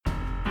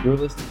You're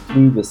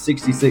listening to the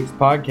 66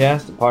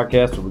 Podcast, a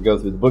podcast where we go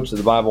through the books of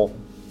the Bible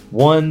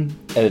one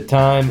at a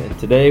time. And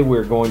today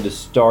we're going to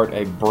start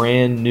a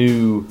brand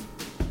new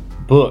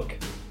book.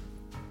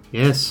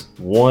 Yes.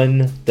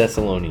 1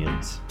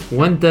 Thessalonians.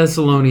 1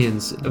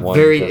 Thessalonians. A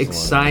very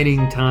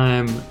exciting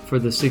time for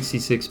the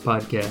 66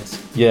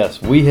 Podcast.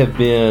 Yes, we have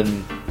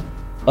been,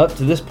 up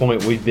to this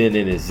point, we've been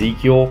in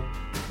Ezekiel.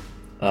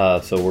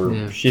 So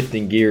we're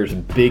shifting gears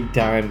big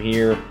time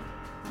here.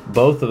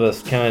 Both of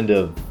us kind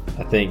of,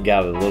 I think,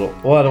 got a little,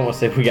 well, I don't want to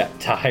say we got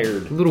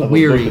tired. A little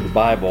weary. The book of the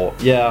Bible.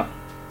 Yeah,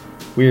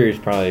 weary is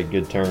probably a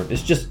good term.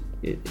 It's just...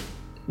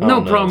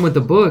 No problem with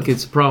the book,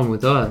 it's a problem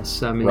with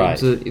us. I mean,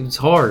 right. it was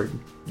hard.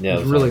 Yeah, it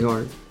was really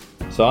hard.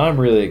 So I'm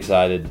really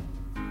excited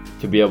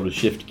to be able to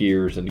shift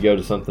gears and to go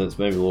to something that's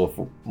maybe a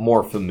little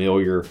more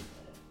familiar.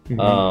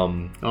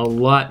 Mm-hmm. A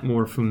lot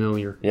more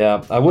familiar.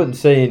 Yeah, I wouldn't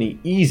say any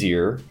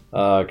easier,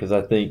 because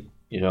I think,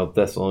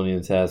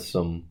 Thessalonians has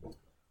some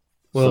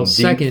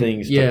deep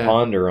things to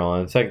ponder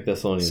on. Second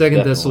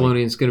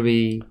Thessalonians is going to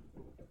be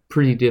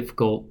pretty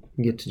difficult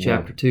to get to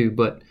chapter 2,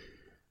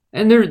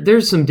 and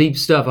there's some deep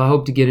stuff. I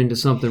hope to get into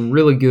something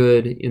really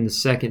good in the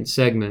second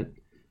segment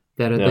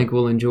that I think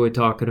we'll enjoy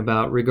talking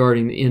about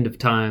regarding the end of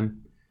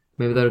time.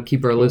 Maybe that'll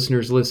keep our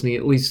listeners listening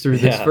at least through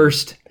this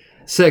first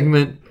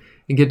segment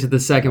and get to the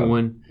second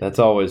one. That's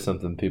always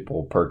something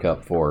people perk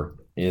up for,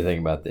 anything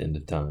about the end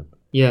of time.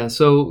 Yeah,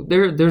 so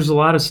there's a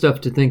lot of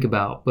stuff to think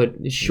about, but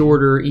it's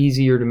shorter,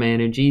 easier to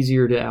manage,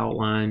 easier to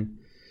outline.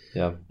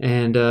 Yeah.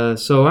 And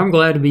so I'm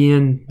glad to be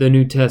in the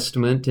New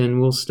Testament,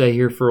 and we'll stay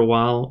here for a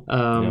while,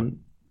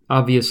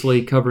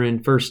 obviously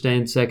covering 1st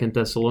and 2nd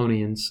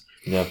Thessalonians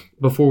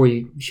before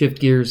we shift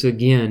gears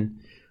again.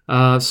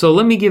 So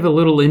let me give a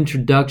little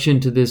introduction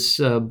to this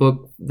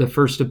book, the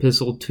first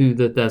epistle to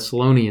the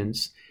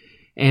Thessalonians.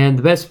 And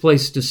the best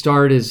place to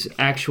start is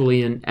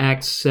actually in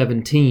Acts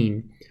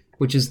 17,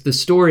 which is the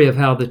story of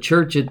how the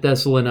church at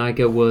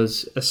Thessalonica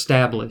was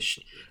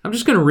established. I'm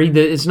just going to read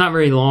that. It's not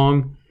very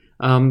long.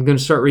 I'm going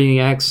to start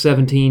reading Acts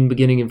 17,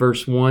 beginning in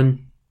verse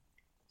 1,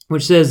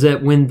 which says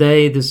that when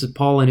this is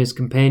Paul and his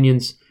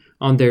companions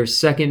on their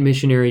second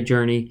missionary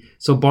journey,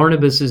 so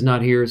Barnabas is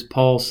not here, it's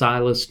Paul,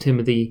 Silas,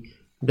 Timothy,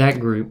 that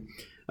group.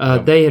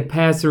 They had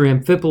passed through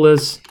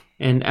Amphipolis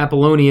and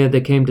Apollonia.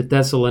 They came to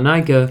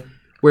Thessalonica,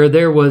 where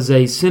there was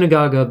a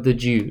synagogue of the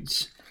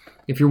Jews.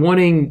 If you're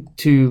wanting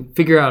to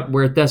figure out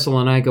where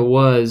Thessalonica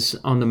was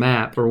on the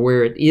map, or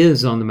where it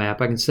is on the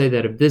map, I can say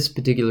that of this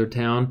particular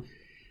town.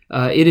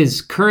 It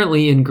is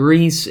currently in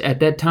Greece. At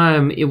that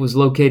time, it was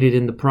located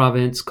in the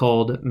province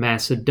called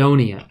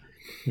Macedonia.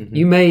 Mm-hmm.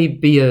 You may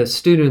be a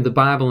student of the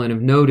Bible and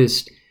have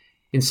noticed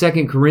in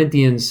 2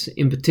 Corinthians,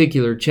 in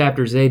particular,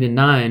 chapters 8 and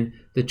 9,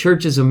 the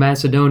churches of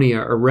Macedonia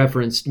are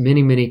referenced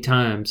many, many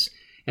times.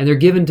 And they're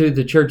given to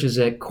the churches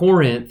at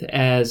Corinth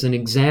as an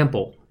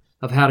example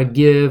of how to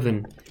give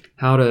and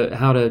how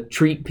to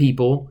treat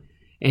people.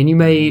 And you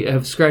may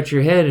have scratched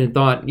your head and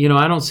thought,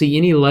 I don't see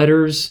any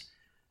letters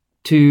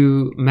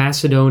to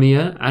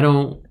Macedonia. I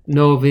don't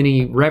know of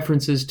any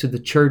references to the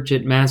church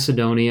at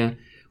Macedonia.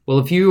 Well,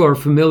 if you are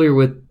familiar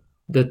with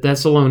the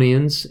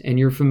Thessalonians and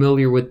you're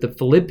familiar with the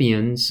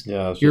Philippians,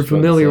 you're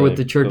familiar with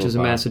the churches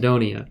of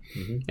Macedonia.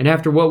 Mm-hmm. And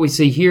after what we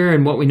see here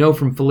and what we know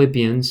from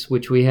Philippians,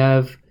 which we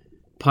have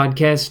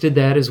podcasted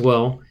that as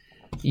well,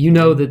 you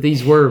know that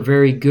these were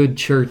very good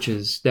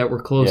churches that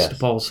were close to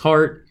Paul's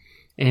heart.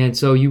 And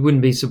so you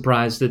wouldn't be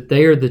surprised that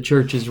they are the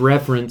churches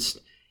referenced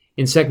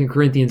in 2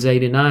 Corinthians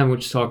 8 and 9,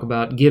 which talk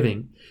about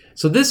giving.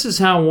 So this is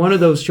how one of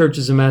those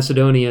churches in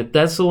Macedonia,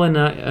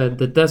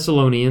 the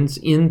Thessalonians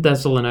in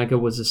Thessalonica,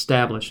 was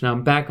established. Now,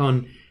 back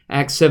on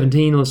Acts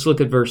 17, let's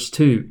look at verse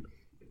 2.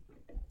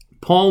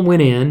 Paul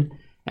went in,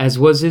 as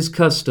was his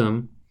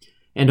custom,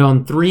 and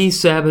on 3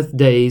 Sabbath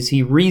days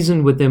he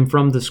reasoned with them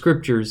from the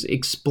Scriptures,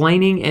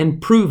 explaining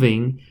and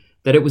proving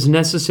that it was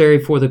necessary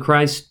for the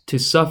Christ to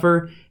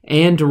suffer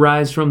and to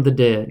rise from the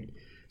dead.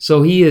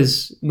 So he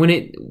is,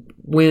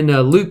 when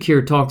Luke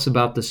here talks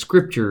about the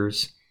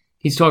Scriptures,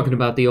 he's talking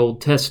about the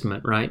Old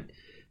Testament, right?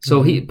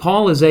 So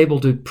Paul is able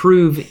to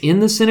prove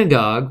in the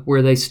synagogue,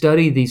 where they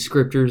study these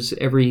Scriptures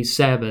every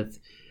Sabbath,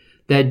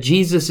 that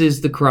Jesus is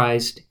the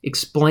Christ,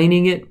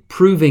 explaining it,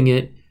 proving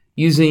it,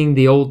 using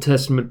the Old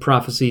Testament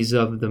prophecies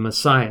of the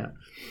Messiah,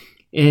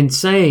 and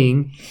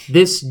saying,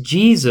 this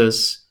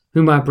Jesus,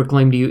 whom I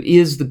proclaim to you,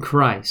 is the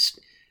Christ.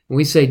 And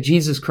we say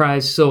Jesus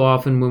Christ so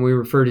often when we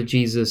refer to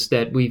Jesus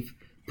that we've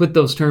put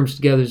those terms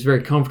together. It's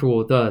very comfortable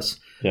with us.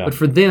 Yeah. But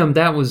for them,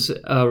 that was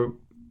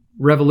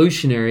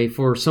revolutionary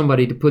for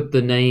somebody to put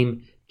the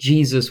name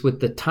Jesus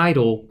with the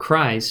title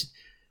Christ,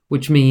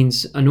 which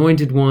means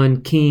anointed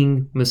one,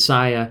 king,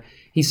 Messiah.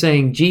 He's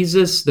saying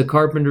Jesus, the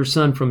carpenter's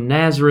son from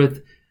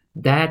Nazareth,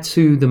 that's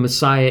who the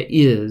Messiah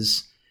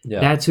is. Yeah.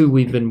 That's who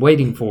we've been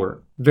waiting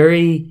for.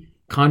 Very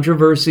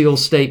controversial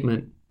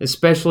statement,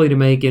 especially to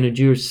make in a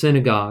Jewish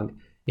synagogue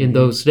in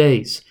those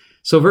days.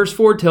 So verse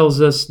 4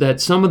 tells us that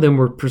some of them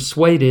were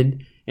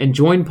persuaded and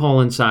joined Paul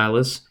and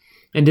Silas,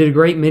 and did a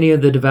great many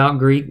of the devout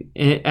Greek,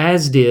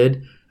 as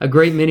did a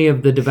great many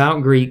of the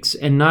devout Greeks,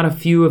 and not a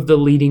few of the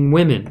leading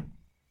women.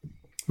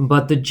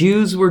 But the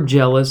Jews were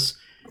jealous,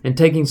 and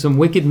taking some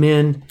wicked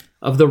men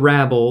of the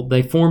rabble,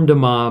 they formed a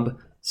mob,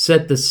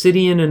 set the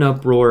city in an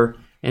uproar,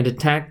 and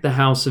attacked the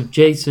house of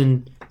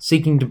Jason,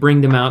 seeking to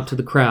bring them out to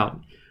the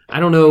crowd. I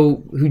don't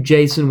know who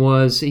Jason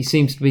was. He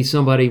seems to be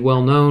somebody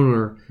well known,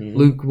 or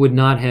Luke would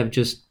not have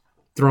just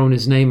thrown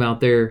his name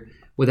out there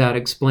without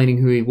explaining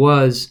who he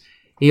was.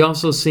 He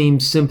also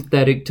seems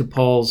sympathetic to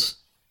Paul's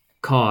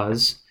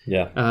cause.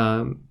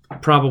 Yeah.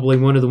 Probably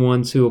one of the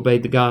ones who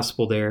obeyed the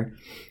gospel there.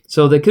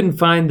 So they couldn't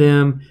find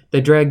them.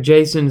 They dragged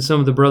Jason and some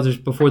of the brothers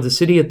before the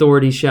city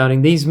authorities,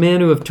 shouting, "These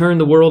men who have turned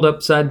the world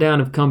upside down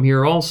have come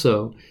here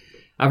also."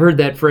 I've heard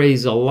that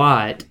phrase a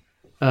lot,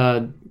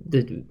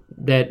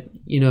 that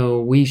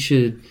we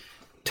should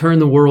turn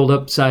the world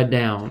upside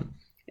down.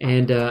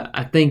 And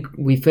I think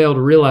we fail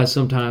to realize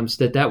sometimes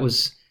that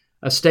was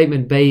a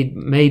statement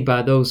made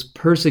by those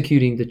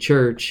persecuting the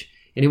church,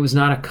 and it was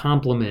not a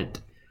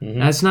compliment.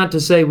 That's not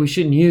to say we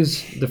shouldn't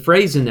use the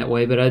phrase in that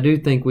way, but I do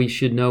think we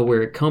should know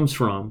where it comes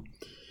from.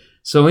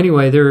 So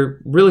anyway,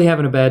 they're really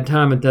having a bad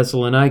time in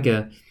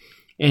Thessalonica,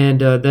 and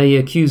they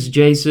accuse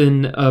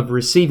Jason of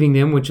receiving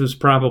them, which was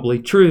probably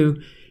true,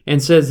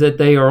 and says that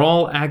they are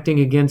all acting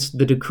against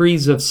the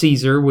decrees of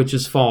Caesar, which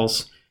is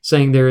false,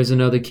 saying there is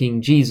another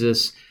King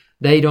Jesus.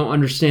 They don't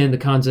understand the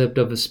concept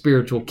of a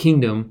spiritual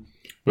kingdom,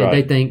 and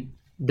they think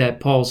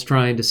that Paul's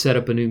trying to set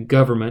up a new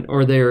government,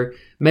 or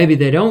maybe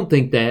they don't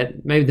think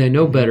that, maybe they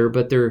know better,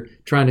 but they're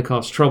trying to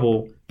cause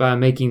trouble by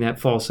making that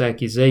false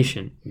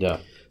accusation. Yeah.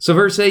 So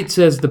verse 8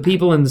 says, "The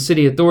people and the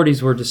city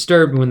authorities were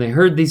disturbed when they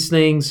heard these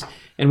things,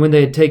 and when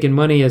they had taken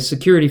money as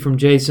security from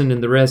Jason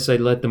and the rest, they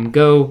let them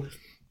go."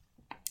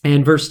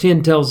 And verse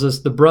 10 tells us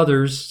the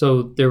brothers,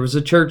 so there was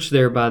a church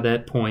there by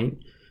that point,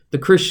 the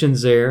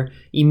Christians there,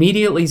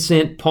 immediately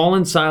sent Paul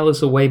and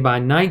Silas away by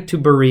night to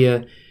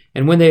Berea,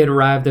 and when they had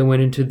arrived, they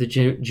went into the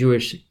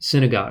Jewish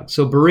synagogue.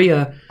 So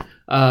Berea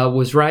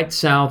was right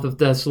south of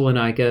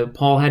Thessalonica.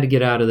 Paul had to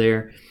get out of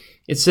there.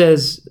 It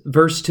says,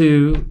 verse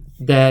 2,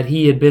 that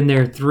he had been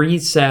there 3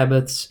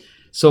 Sabbaths,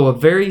 so a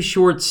very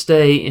short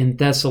stay in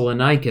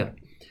Thessalonica,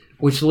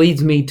 which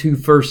leads me to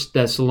 1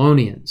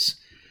 Thessalonians.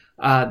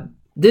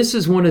 This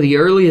is one of the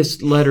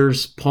earliest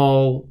letters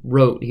Paul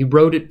wrote. He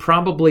wrote it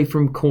probably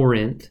from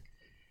Corinth,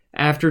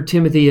 after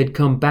Timothy had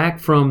come back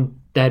from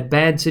that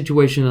bad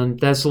situation on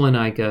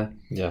Thessalonica,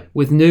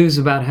 with news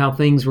about how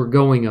things were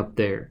going up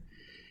there.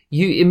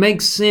 It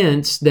makes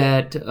sense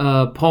that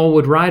Paul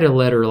would write a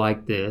letter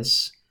like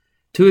this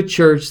to a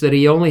church that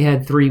he only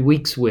had 3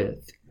 weeks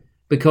with,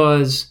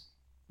 because,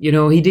 he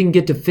didn't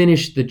get to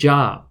finish the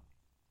job.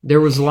 There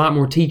was a lot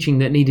more teaching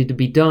that needed to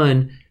be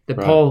done that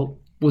Paul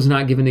was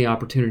not given the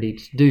opportunity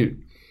to do.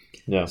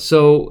 Yeah.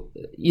 So,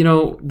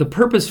 the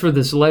purpose for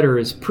this letter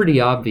is pretty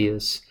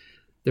obvious.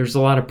 There's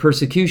a lot of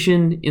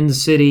persecution in the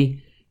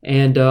city,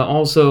 and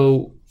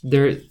also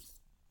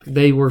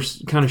they were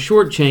kind of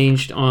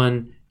shortchanged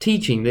on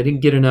teaching. They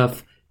didn't get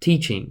enough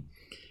teaching.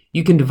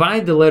 You can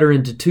divide the letter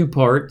into 2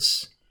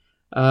 parts,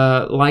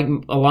 like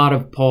a lot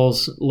of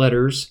Paul's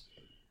letters.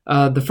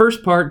 The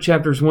first part,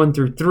 chapters 1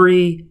 through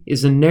 3,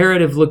 is a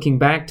narrative looking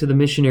back to the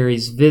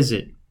missionaries'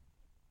 visit.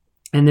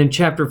 And then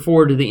chapter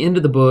 4 to the end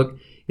of the book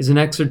is an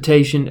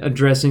exhortation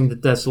addressing the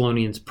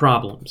Thessalonians'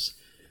 problems.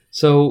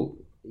 So,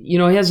 he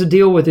has to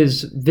deal with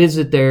his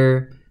visit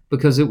there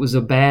because it was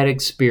a bad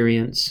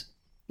experience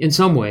in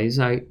some ways,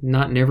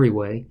 not in every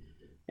way.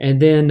 And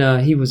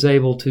then he was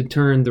able to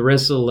turn the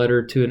rest of the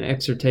letter to an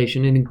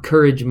exhortation and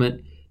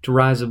encouragement to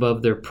rise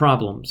above their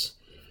problems.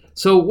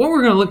 So what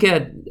we're going to look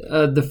at,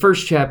 the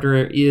first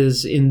chapter,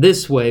 is in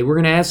this way. We're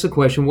going to ask the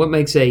question, what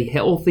makes a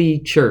healthy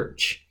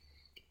church?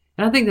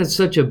 And I think that's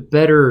such a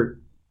better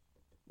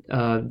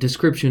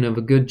description of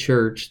a good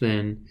church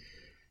than,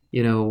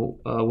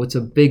 what's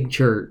a big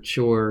church,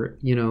 or,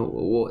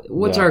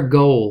 what's our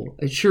goal?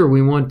 Sure,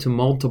 we want to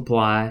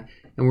multiply,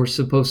 and we're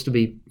supposed to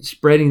be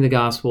spreading the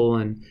gospel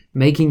and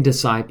making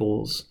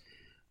disciples.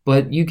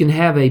 But you can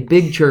have a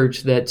big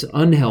church that's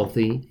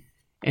unhealthy,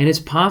 and it's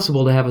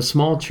possible to have a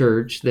small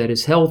church that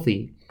is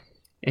healthy.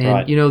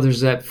 And,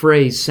 there's that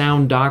phrase,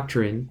 sound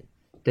doctrine,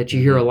 that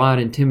you hear a lot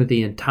in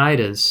Timothy and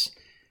Titus,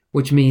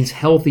 which means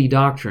healthy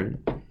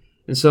doctrine.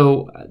 And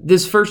so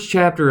this first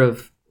chapter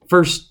of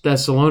 1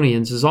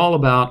 Thessalonians is all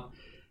about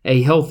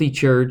a healthy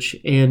church,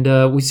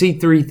 and we see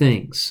 3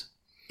 things.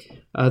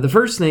 The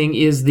first thing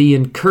is the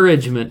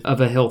encouragement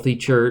of a healthy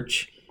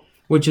church,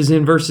 which is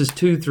in verses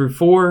 2 through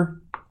 4,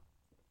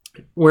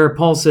 where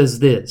Paul says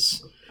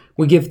this: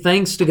 "We give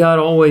thanks to God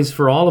always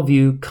for all of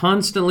you,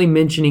 constantly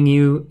mentioning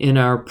you in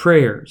our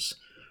prayers,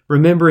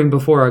 remembering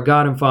before our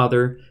God and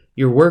Father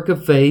your work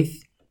of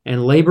faith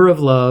and labor of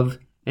love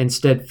and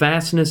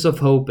steadfastness of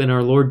hope in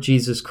our Lord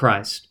Jesus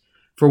Christ.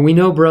 For we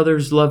know,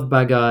 brothers loved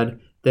by God,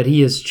 that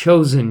He has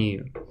chosen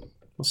you."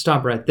 I'll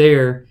stop right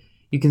there.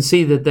 You can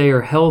see that they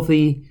are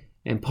healthy,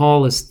 and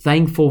Paul is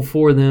thankful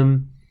for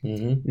them.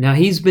 Now,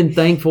 he's been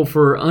thankful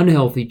for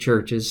unhealthy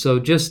churches, so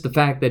just the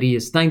fact that he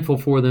is thankful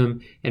for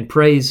them and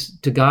prays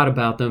to God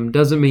about them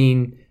doesn't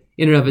mean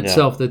in and of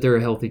itself that they're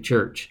a healthy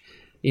church.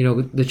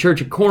 The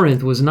church at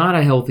Corinth was not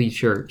a healthy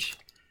church.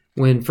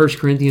 when 1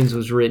 Corinthians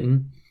was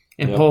written,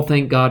 and Paul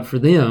thanked God for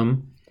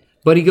them.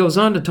 But he goes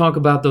on to talk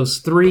about those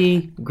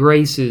three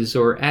graces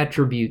or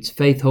attributes,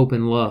 faith, hope,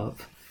 and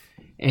love.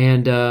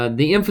 And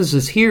the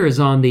emphasis here is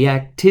on the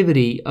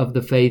activity of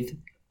the faith,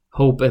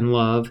 hope, and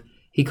love.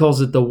 He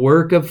calls it the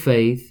work of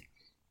faith,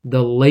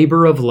 the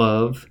labor of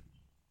love,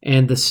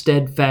 and the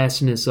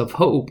steadfastness of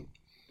hope.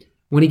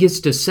 When he gets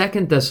to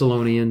 2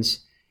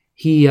 Thessalonians,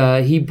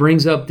 he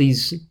brings up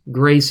these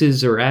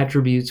graces or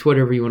attributes,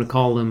 whatever you want to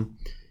call them.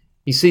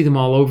 You see them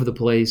all over the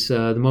place.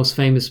 The most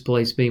famous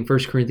place being 1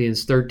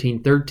 Corinthians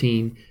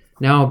 13:13.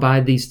 Now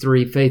abide these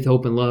three, faith,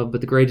 hope, and love,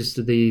 but the greatest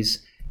of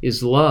these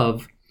is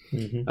love.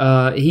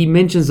 Mm-hmm. He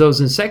mentions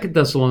those in 2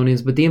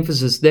 Thessalonians, but the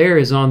emphasis there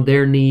is on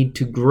their need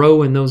to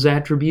grow in those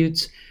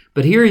attributes.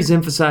 But here he's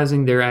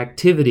emphasizing their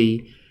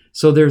activity.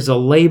 So there's a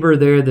labor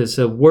there, there's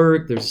a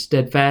work, there's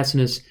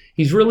steadfastness.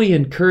 He's really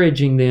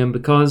encouraging them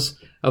because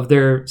of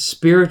their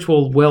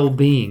spiritual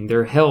well-being,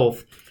 their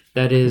health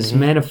that is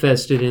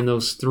manifested in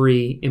those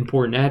three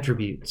important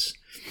attributes.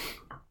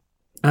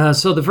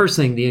 So the first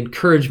thing, the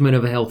encouragement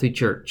of a healthy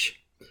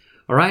church.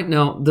 All right,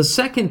 now the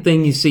second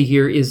thing you see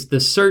here is the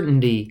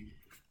certainty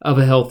of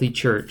a healthy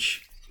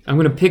church. I'm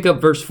going to pick up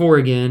verse 4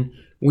 again.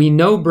 We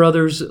know,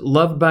 brothers,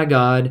 loved by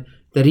God,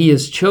 that he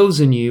has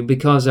chosen you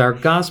because our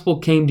gospel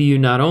came to you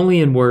not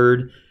only in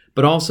word,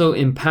 but also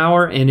in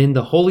power and in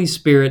the Holy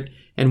Spirit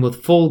and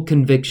with full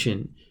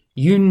conviction.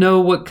 You know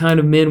what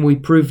kind of men we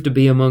proved to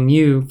be among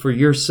you for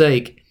your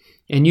sake,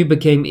 and you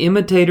became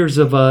imitators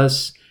of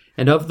us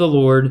and of the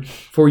Lord,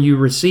 for you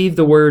received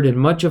the word in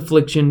much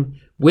affliction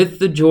with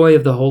the joy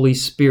of the Holy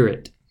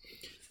Spirit.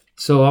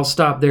 So I'll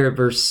stop there at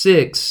verse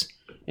 6,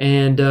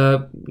 and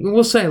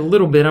we'll say a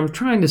little bit. I'm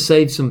trying to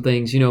save some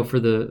things, for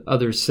the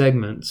other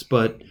segments,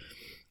 but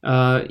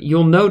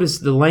you'll notice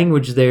the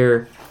language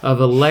there of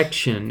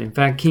election. In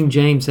fact, King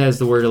James has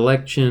the word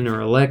election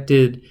or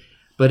elected,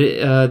 but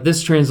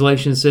this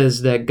translation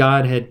says that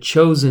God had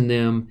chosen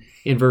them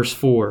in verse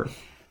 4.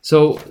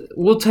 So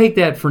we'll take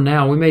that for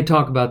now. We may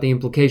talk about the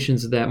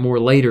implications of that more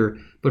later,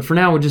 but for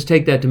now we'll just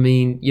take that to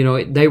mean,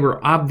 they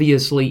were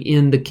obviously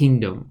in the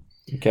kingdom.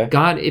 Okay.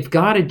 If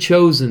God had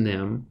chosen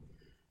them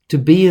to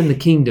be in the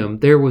kingdom,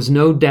 there was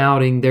no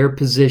doubting their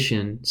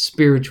position,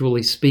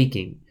 spiritually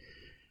speaking.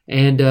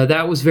 And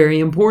that was very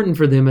important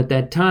for them at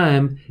that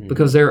time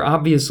because they're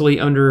obviously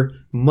under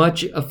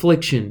much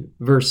affliction,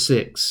 verse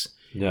 6.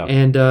 Yeah.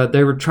 And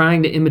they were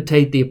trying to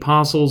imitate the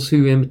apostles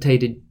who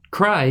imitated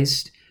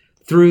Christ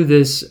through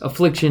this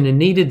affliction and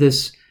needed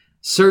this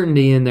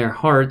certainty in their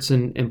hearts.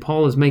 And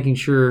Paul is making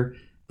sure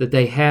that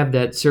they have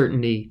that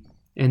certainty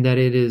and that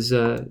it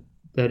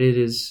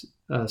is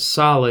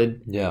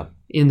solid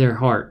in their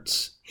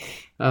hearts.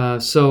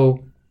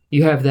 So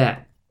you have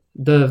that.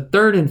 The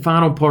third and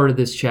final part of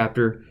this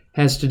chapter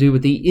has to do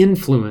with the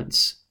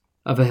influence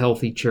of a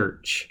healthy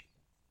church.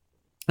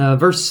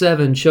 Verse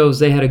 7 shows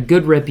they had a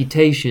good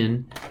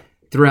reputation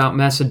throughout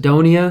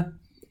Macedonia,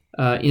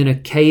 in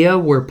Achaia,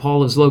 where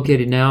Paul is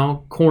located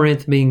now,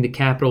 Corinth being the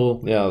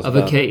capital of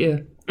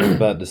Achaia. I was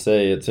about to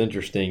say, it's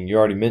interesting. You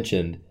already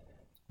mentioned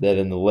that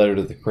in the letter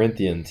to the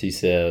Corinthians, he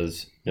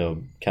says,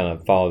 kind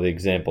of follow the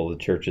example of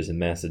the churches in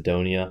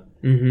Macedonia.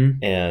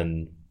 Mm-hmm.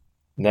 And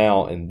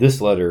now in this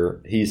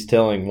letter, he's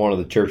telling one of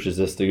the churches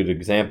that's the good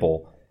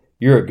example.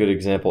 You're a good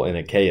example in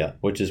Achaia,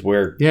 which is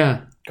where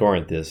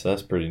Corinth is. So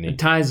that's pretty neat. It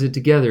ties it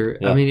together.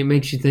 Yeah. I mean, it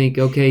makes you think,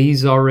 okay,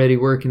 he's already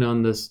working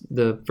on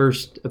the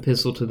first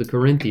epistle to the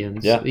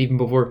Corinthians, even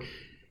before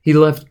he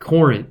left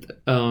Corinth.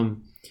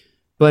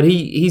 But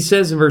he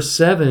says in verse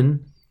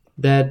 7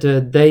 that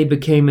they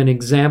became an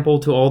example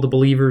to all the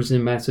believers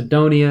in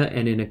Macedonia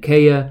and in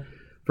Achaia.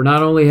 For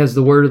not only has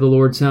the word of the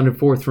Lord sounded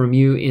forth from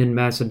you in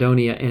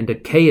Macedonia and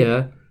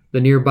Achaia,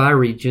 the nearby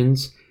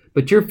regions,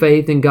 but your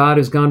faith in God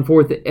has gone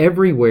forth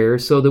everywhere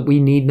so that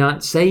we need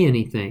not say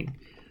anything.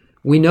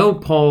 We know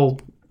Paul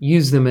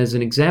used them as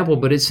an example,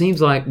 but it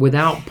seems like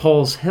without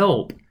Paul's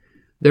help,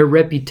 their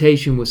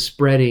reputation was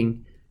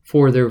spreading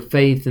for their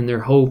faith and their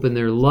hope and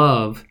their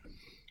love.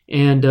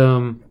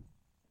 And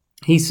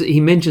he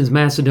mentions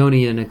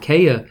Macedonia and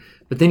Achaia,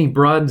 but then he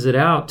broadens it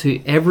out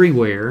to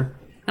everywhere.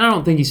 And I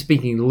don't think he's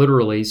speaking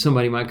literally.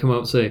 Somebody might come up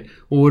and say,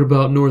 well, what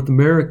about North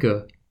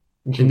America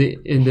and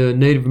the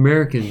Native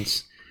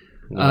Americans?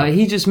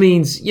 He just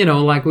means,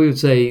 like we would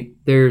say,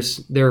 there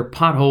are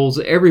potholes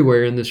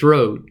everywhere in this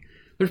road.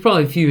 There's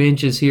probably a few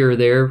inches here or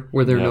there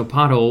where there are no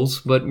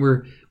potholes, but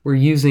we're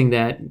using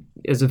that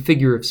as a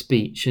figure of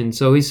speech. And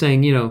so he's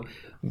saying,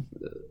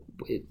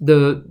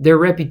 their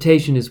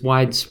reputation is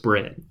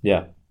widespread.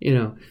 Yeah.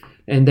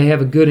 And they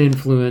have a good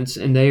influence,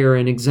 and they are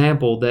an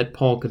example that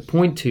Paul could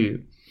point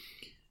to.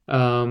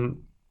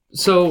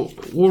 So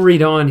we'll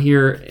read on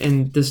here,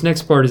 and this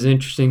next part is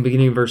interesting,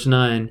 beginning of verse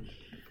 9.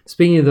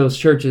 Speaking of those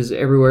churches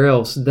everywhere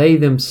else, they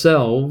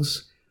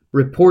themselves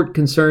report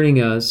concerning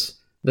us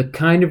the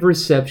kind of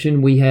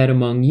reception we had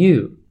among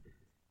you.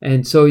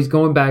 And so he's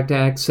going back to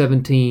Acts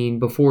 17,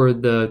 before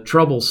the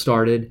trouble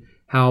started,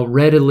 how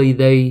readily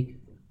they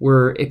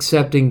were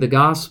accepting the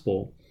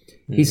gospel.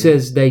 Mm-hmm. He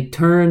says they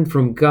turned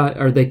from God,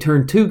 or they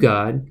turned to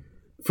God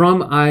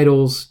from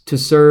idols to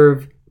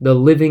serve the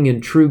living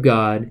and true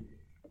God,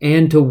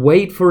 and to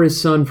wait for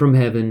his Son from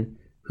heaven,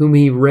 whom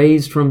he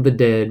raised from the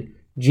dead,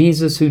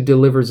 Jesus, who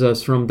delivers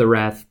us from the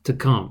wrath to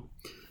come.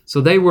 So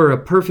they were a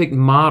perfect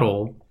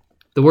model.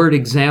 The word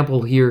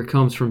example here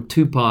comes from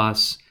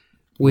tupos,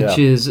 which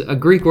is a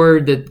Greek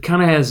word that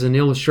kind of has an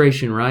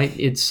illustration, right?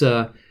 It's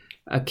a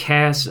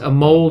cast, a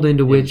mold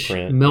into which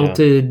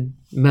melted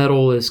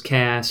metal is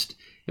cast,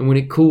 and when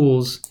it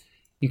cools,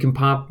 you can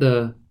pop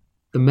the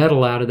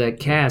metal out of that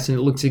cast, and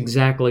it looks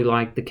exactly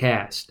like the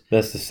cast.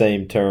 That's the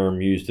same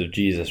term used of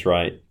Jesus,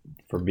 right?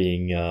 For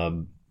being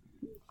in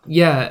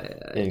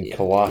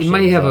Colossians,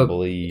 I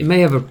believe. It may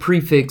have a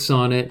prefix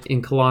on it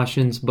in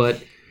Colossians,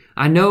 but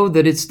I know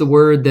that it's the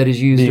word that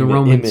is used in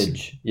Romans.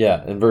 Image.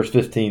 Yeah, in verse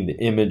 15, the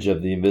image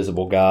of the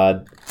invisible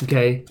God.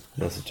 Okay.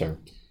 That's the term.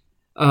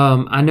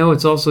 I know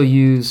it's also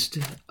used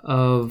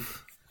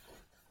of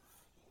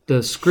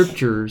the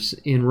scriptures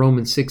in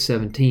Romans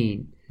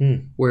 6:17.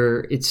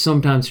 Where it's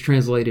sometimes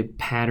translated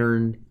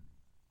pattern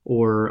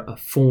or a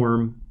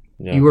form.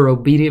 Yeah. You were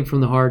obedient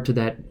from the heart to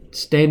that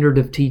standard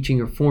of teaching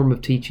or form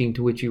of teaching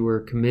to which you were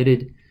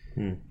committed.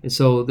 And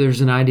so there's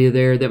an idea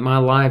there that my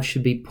life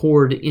should be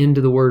poured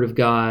into the Word of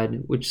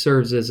God, which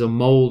serves as a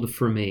mold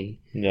for me.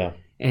 Yeah.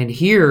 And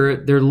here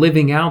they're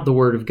living out the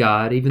Word of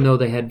God, even though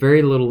they had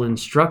very little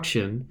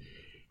instruction.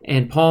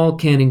 And Paul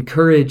can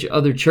encourage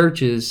other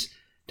churches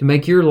to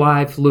make your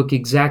life look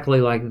exactly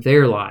like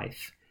their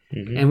life.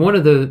 Mm-hmm. And one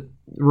of the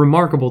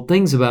remarkable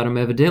things about them,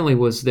 evidently,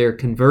 was their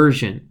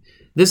conversion.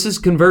 This is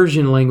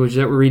conversion language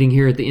that we're reading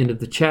here at the end of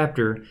the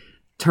chapter.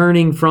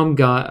 Turning from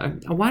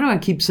God. Why do I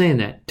keep saying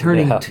that?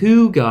 Turning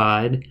to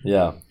God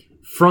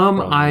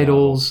from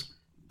idols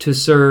to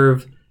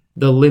serve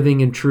the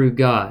living and true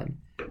God.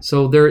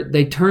 So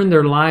they turn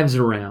their lives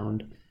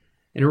around.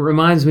 And it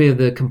reminds me of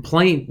the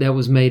complaint that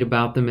was made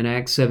about them in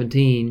Acts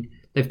 17.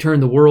 They've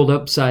turned the world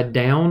upside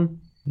down.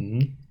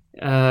 Mm-hmm.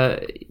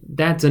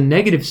 That's a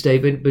negative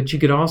statement, but you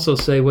could also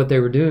say what they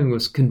were doing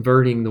was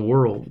converting the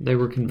world. They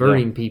were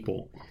converting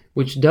people,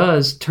 which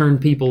does turn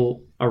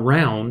people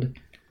around,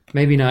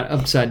 maybe not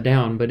upside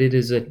down, but it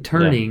is a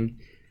turning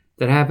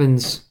that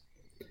happens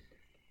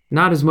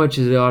not as much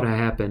as it ought to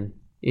happen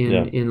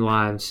in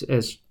lives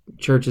as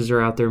churches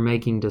are out there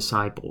making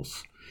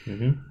disciples.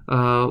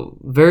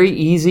 Mm-hmm. Very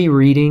easy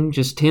reading,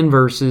 just 10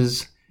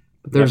 verses,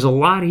 but there's a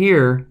lot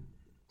here.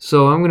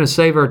 So I'm going to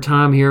save our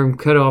time here and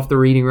cut off the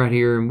reading right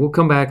here, and we'll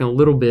come back in a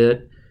little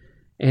bit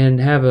and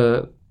have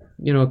a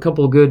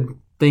couple of good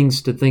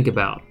things to think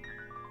about.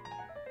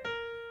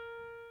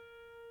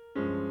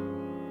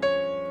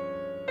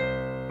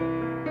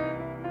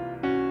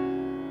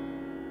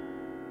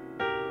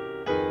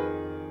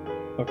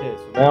 Okay,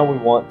 so now we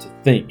want to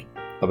think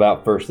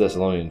about 1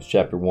 Thessalonians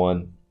chapter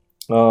 1.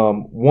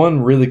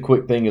 One really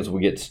quick thing as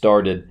we get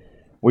started.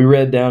 We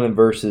read down in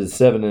verses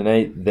 7 and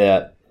 8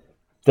 that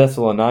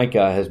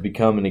Thessalonica has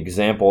become an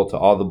example to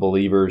all the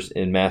believers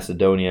in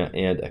Macedonia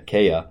and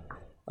Achaia.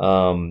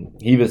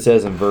 He even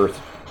says in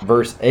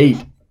verse 8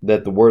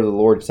 that the word of the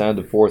Lord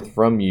sounded forth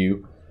from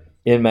you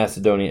in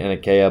Macedonia and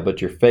Achaia,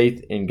 but your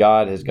faith in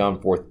God has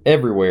gone forth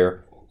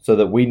everywhere, so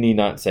that we need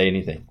not say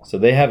anything. So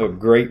they have a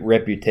great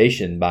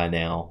reputation by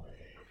now,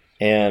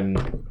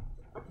 and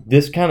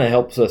this kind of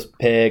helps us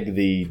peg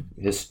the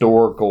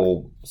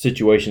historical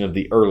situation of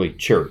the early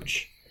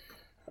church.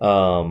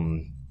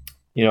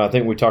 I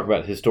think we talk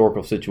about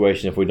historical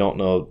situation. If we don't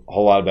know a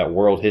whole lot about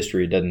world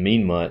history, it doesn't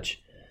mean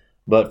much.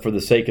 But for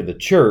the sake of the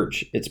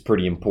church, it's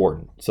pretty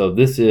important. So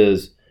this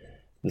is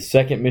the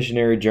second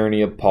missionary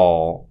journey of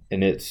Paul,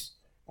 and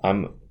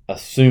I'm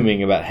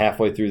assuming about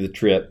halfway through the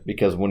trip,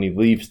 because when he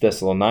leaves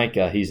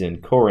Thessalonica, he's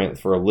in Corinth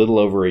for a little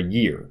over a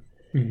year.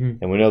 Mm-hmm.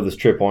 And we know this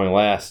trip only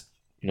lasts,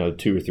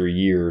 2 or 3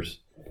 years.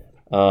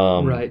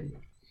 Right.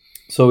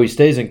 So he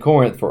stays in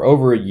Corinth for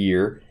over a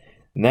year,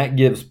 and that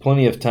gives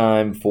plenty of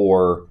time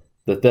for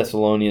the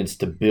Thessalonians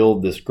to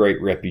build this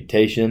great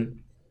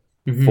reputation,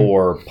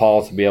 for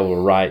Paul to be able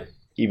to write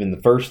even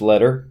the first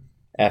letter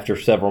after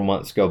several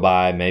months go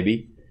by,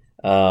 maybe.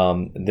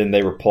 Then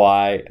they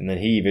reply, and then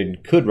he even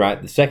could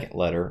write the second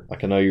letter,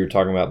 like I know you were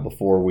talking about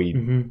before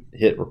we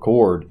hit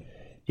record.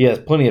 He has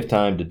plenty of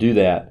time to do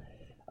that.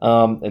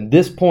 And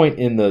this point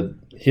in the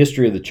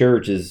history of the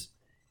church is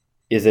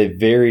a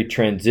very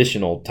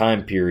transitional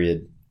time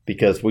period,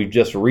 because we've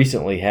just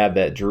recently had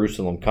that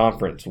Jerusalem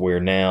conference where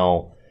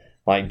now,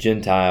 like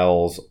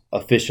Gentiles,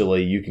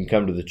 officially you can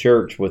come to the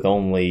church with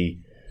only,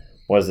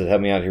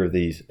 help me out here with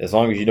these, as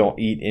long as you don't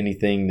eat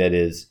anything that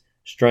is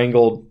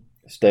strangled,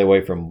 stay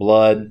away from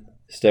blood,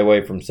 stay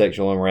away from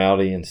sexual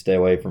immorality, and stay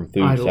away from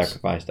food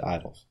sacrificed to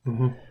idols.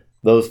 Mm-hmm.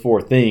 Those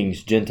 4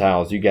 things,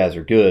 Gentiles, you guys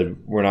are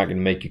good. We're not going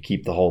to make you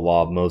keep the whole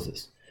law of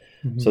Moses.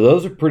 Mm-hmm. So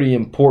those are pretty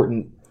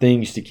important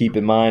things to keep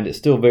in mind. It's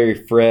still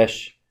very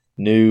fresh,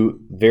 new,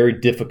 very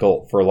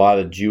difficult for a lot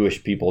of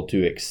Jewish people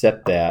to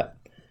accept that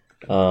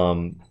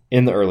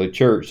in the early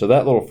church. So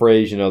that little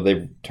phrase,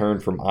 they've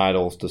turned from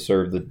idols to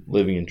serve the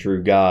living and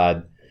true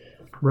God.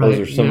 Right. Those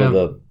are some of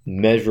the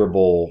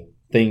measurable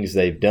things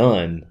they've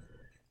done.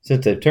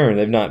 since they've turned,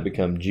 they've not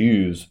become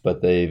Jews,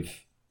 but they've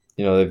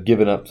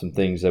given up some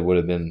things that would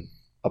have been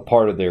a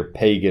part of their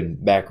pagan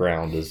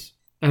background.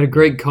 At a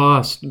great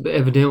cost,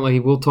 evidently.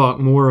 We'll talk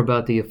more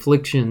about the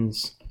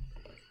afflictions.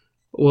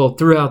 Well,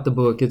 throughout the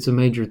book, it's a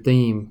major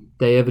theme.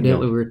 They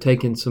evidently were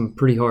taking some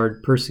pretty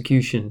hard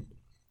persecution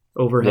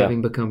over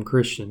having become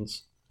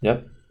Christians.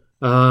 Yep.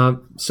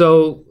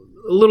 So,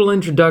 a little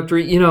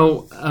introductory. We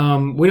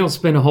don't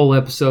spend a whole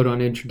episode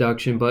on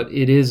introduction, but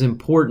it is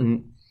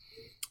important,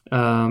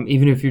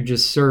 even if you're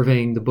just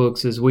surveying the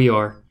books as we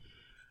are.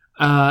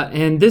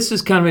 And this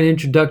is kind of an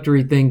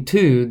introductory thing,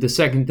 too, the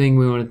second thing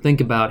we want to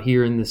think about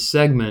here in this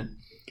segment.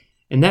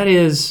 And that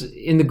is,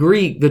 in the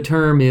Greek, the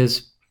term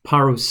is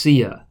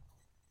parousia.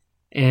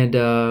 And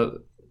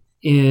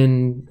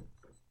in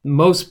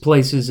most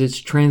places, it's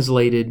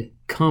translated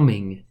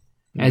coming,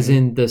 as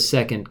in the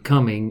second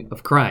coming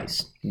of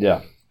Christ.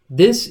 Yeah.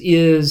 This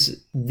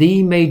is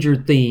the major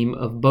theme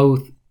of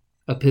both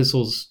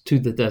epistles to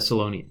the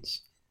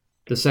Thessalonians,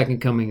 the second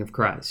coming of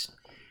Christ.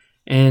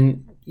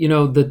 And,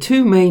 the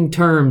two main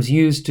terms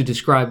used to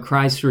describe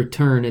Christ's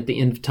return at the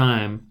end of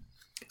time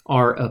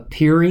are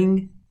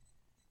appearing,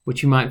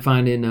 which you might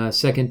find in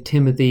 2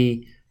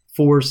 Timothy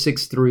 4,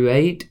 6 through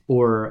 8,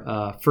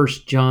 or 1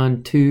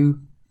 John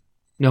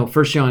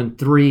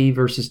 3,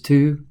 verses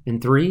 2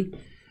 and 3,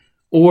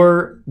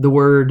 or the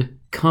word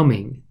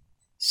coming,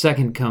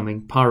 second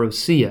coming,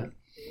 parousia.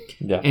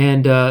 Yeah.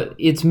 And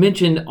it's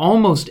mentioned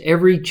almost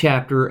every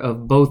chapter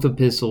of both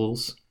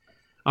epistles.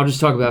 I'll just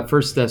talk about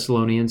 1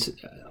 Thessalonians.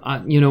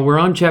 We're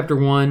on chapter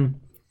 1.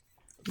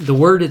 The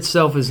word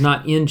itself is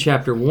not in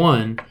chapter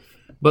 1,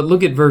 but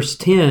look at verse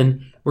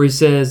 10, where he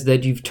says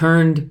that you've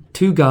turned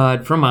to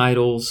God from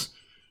idols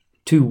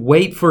to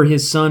wait for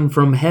his Son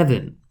from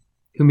heaven,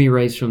 whom he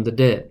raised from the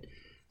dead.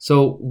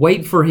 So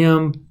wait for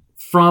him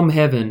from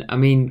heaven. I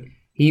mean,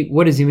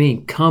 what does he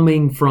mean?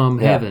 Coming from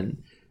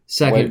heaven.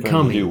 Second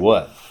coming. To do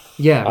what?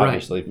 Yeah,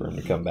 Obviously, for him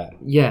to come back.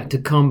 Yeah, to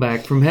come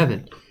back from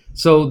heaven.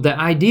 So the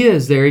idea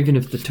is there, even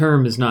if the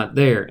term is not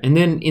there. And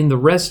then in the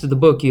rest of the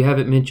book, you have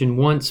it mentioned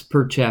once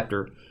per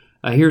chapter.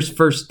 Here's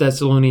 1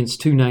 Thessalonians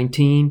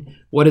 2:19.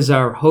 What is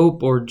our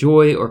hope or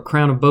joy or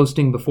crown of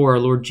boasting before our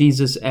Lord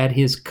Jesus at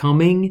his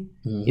coming?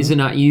 Mm-hmm. Is it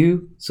not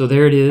you? So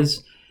there it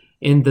is.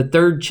 In the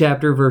 3rd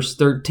chapter, verse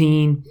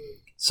 13,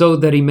 so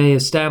that he may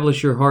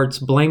establish your hearts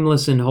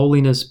blameless in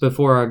holiness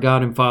before our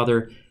God and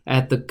Father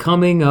at the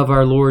coming of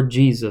our Lord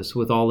Jesus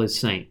with all his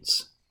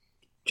saints.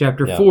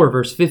 Chapter 4,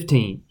 verse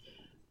 15.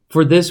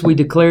 For this we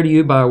declare to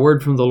you by a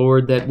word from the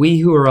Lord, that we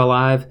who are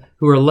alive,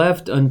 who are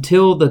left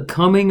until the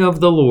coming of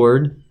the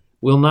Lord,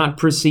 will not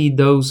precede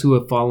those who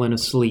have fallen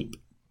asleep.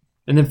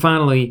 And then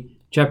finally,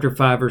 chapter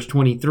 5, verse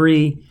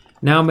 23,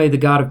 now may the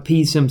God of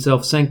peace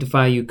himself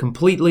sanctify you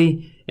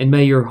completely, and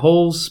may your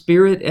whole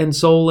spirit and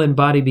soul and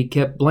body be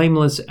kept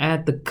blameless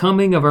at the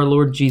coming of our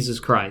Lord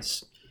Jesus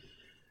Christ.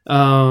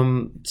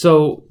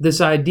 So this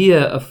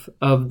idea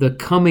of the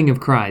coming of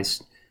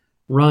Christ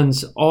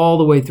runs all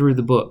the way through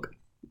the book.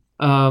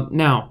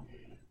 Now,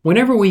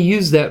 whenever we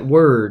use that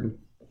word,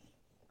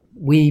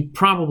 we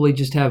probably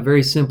just have a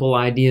very simple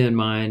idea in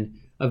mind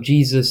of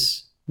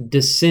Jesus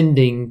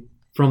descending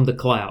from the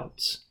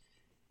clouds.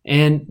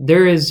 And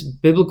there is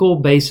biblical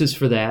basis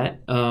for that.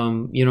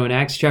 In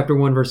Acts chapter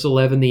 1, verse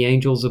 11, the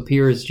angels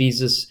appear as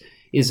Jesus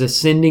is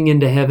ascending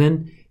into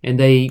heaven, and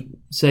they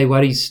say,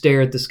 why do you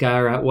stare at the sky,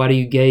 or why do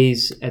you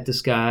gaze at the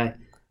sky?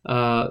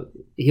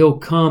 He'll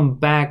come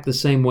back the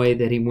same way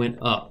that he went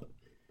up.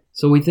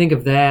 So we think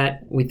of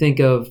that. We think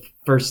of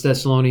 1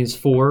 Thessalonians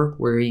 4,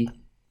 where he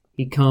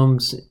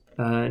comes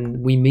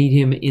and we meet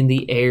him in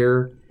the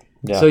air.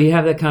 Yeah. So you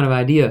have that kind of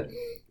idea.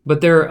 But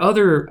there are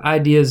other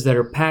ideas that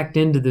are packed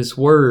into this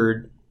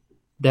word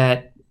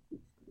that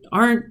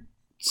aren't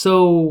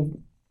so,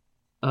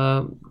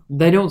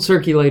 they don't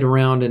circulate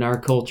around in our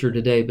culture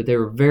today, but they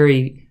were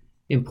very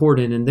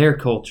important in their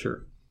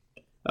culture.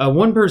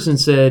 One person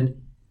said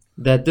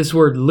that this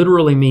word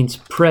literally means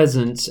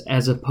presence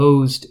as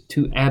opposed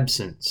to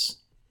absence.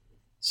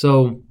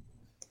 So,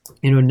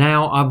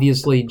 now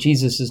obviously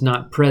Jesus is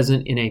not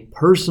present in a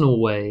personal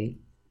way,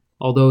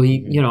 although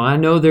I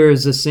know there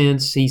is a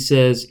sense he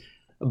says,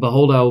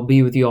 behold, I will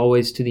be with you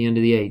always to the end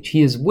of the age.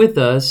 He is with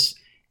us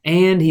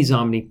and he's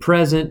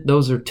omnipresent.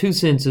 Those are two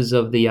senses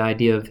of the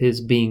idea of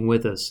his being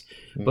with us.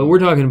 Mm-hmm. But we're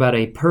talking about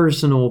a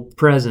personal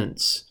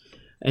presence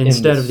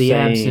instead of the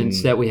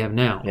absence that we have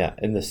now. Yeah,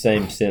 in the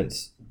same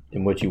sense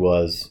in which he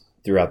was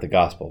throughout the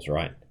Gospels,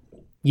 right?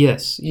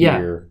 Yes, yeah.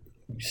 Hear,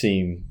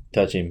 see him,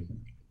 touch him,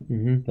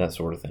 that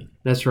sort of thing.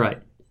 That's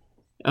right.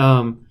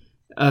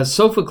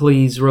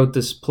 Sophocles wrote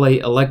this play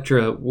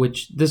Electra,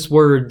 which this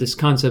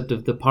concept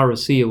of the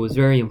parousia was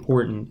very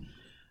important.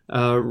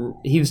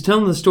 He was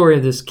telling the story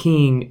of this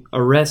king,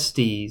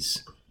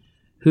 Orestes,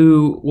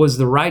 who was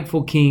the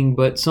rightful king,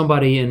 but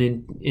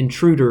an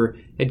intruder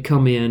had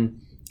come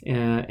in,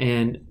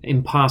 an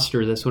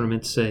imposter, that's what I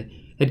meant to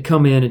say, had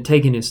come in and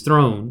taken his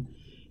throne,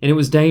 and it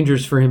was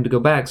dangerous for him to go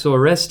back. So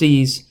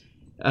Orestes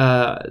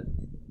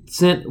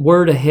sent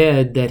word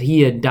ahead that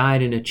he had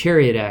died in a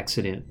chariot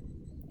accident.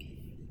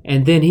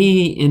 And then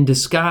he, in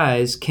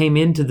disguise, came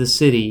into the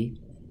city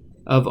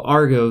of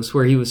Argos,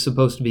 where he was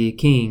supposed to be a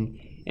king.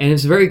 And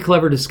it's a very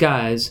clever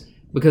disguise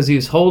because he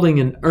was holding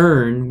an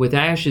urn with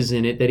ashes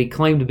in it that he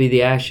claimed to be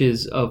the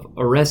ashes of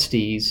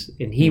Orestes,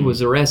 and he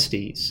was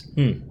Orestes.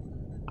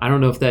 I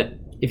don't know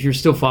if you're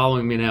still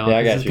following me now. Yeah,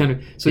 I got you.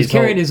 So he's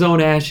carrying his own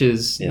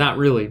ashes, not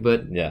really,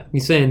 but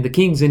he's saying the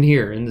king's in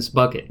here in this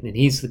bucket, and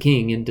he's the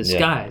king in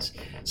disguise.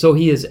 Yeah. So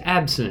he is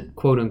absent,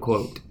 quote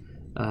unquote.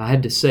 I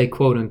had to say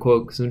quote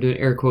unquote because I'm doing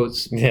air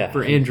quotes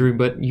for Andrew,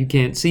 but you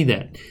can't see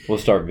that. We'll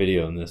start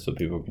videoing this so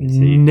people can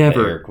see the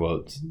air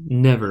quotes.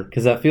 Never.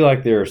 Because I feel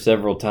like there are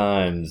several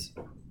times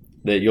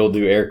that you'll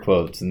do air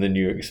quotes and then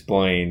you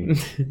explain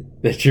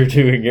that you're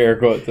doing air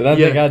quotes. And I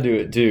think I do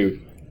it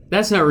too.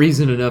 That's not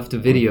reason enough to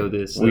video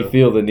this. We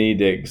feel the need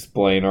to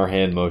explain our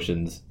hand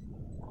motions.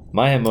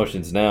 My hand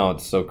motions now,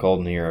 it's so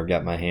cold in here, I've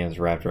got my hands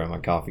wrapped around my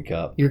coffee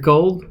cup. You're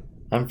cold?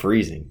 I'm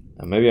freezing.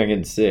 Maybe I'm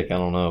getting sick. I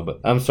don't know.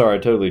 But I'm sorry. I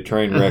totally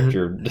train wrecked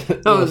your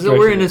so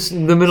we're in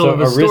the middle of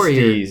a story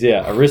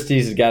here.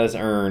 Aristes has got his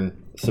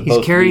urn.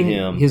 He's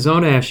carrying his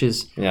own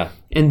ashes. Yeah.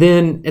 And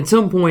then at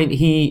some point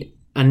he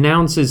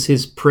announces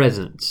his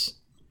presence.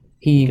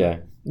 He,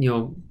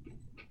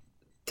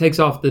 takes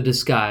off the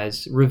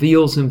disguise,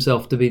 reveals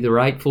himself to be the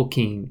rightful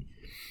king,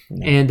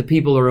 and the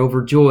people are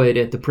overjoyed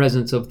at the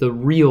presence of the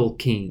real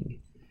king.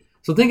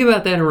 So think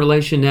about that in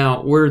relation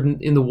now. We're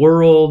in the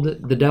world.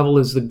 The devil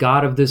is the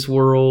god of this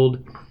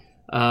world.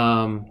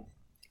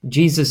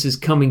 Jesus is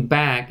coming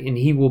back, and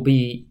he will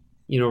be,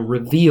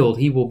 revealed.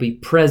 He will be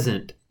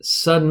present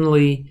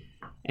suddenly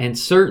and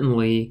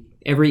certainly.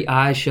 Every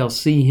eye shall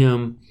see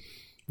him.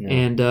 Yeah.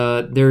 And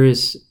there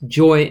is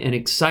joy and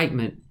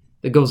excitement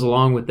that goes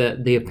along with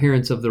that, the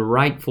appearance of the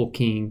rightful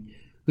king,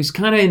 who's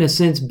kind of, in a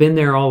sense, been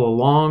there all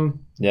along.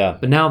 Yeah.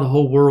 But now the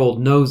whole world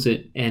knows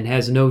it and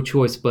has no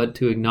choice but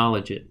to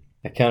acknowledge it.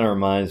 It kind of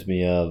reminds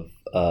me of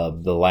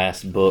the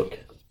last book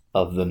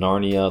of the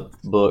Narnia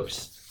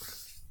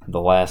books,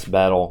 The Last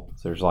Battle.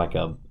 So there's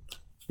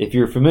if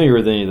you're familiar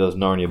with any of those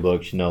Narnia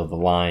books, the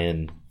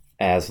lion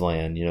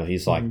Aslan,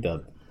 he's like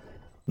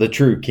the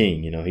true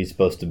king. He's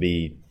supposed to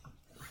be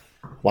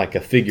like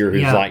a figure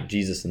who's like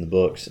Jesus in the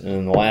books. And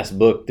in the last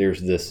book,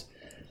 there's this,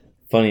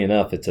 funny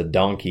enough, it's a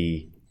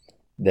donkey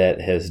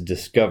that has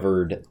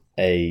discovered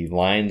a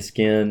lion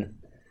skin.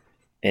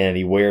 And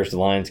he wears the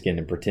lion skin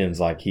and pretends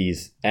like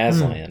he's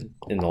Aslan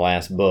in the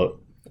last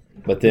book.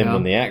 But then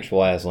when the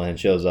actual Aslan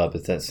shows up,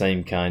 it's that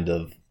same kind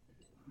of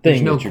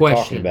thing that you're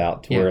talking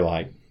about, to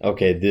where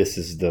okay, this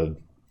is the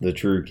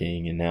true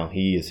king, and now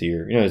he is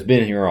here. He's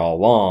been here all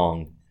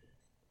along,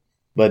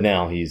 but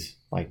now he's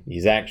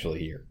actually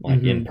here,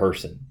 in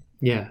person.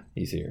 Yeah,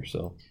 he's here.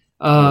 So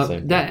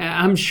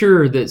I'm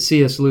sure that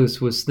C.S. Lewis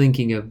was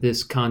thinking of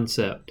this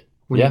concept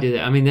when he did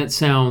that. I mean, that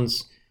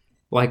sounds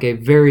like a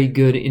very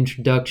good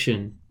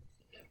introduction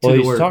to the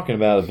he's word. Talking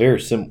about a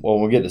very simple.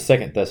 When we get to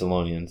 2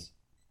 Thessalonians,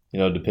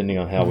 depending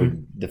on how we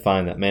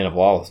define that man of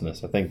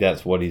lawlessness, I think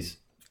that's what he's,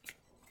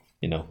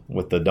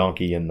 with the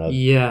donkey and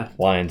the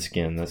lion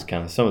skin. That's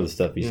kind of some of the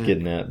stuff he's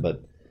getting at,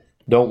 but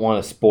don't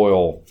want to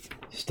spoil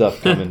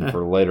stuff coming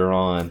for later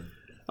on.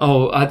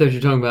 Oh, I thought you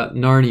were talking about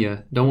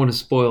Narnia. Don't want to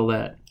spoil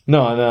that.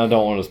 No, I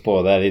don't want to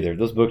spoil that either.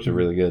 Those books are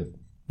really good.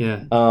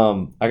 Yeah.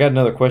 I got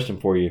another question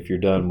for you if you're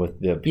done with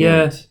the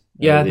appearance.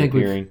 Yeah, I think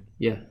we've...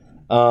 Yeah.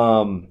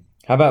 How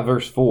about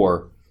verse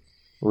 4,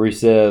 where he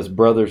says,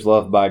 brothers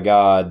loved by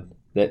God,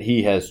 that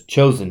he has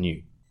chosen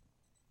you.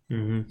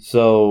 Mm-hmm.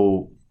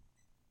 So,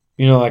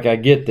 I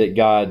get that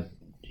God,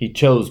 he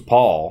chose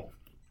Paul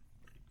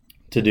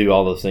to do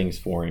all those things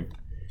for him.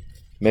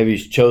 Maybe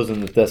he's chosen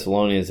the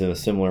Thessalonians in a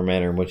similar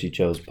manner in which he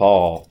chose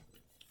Paul.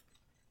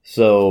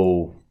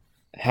 So,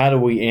 how do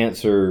we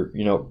answer,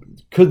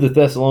 could the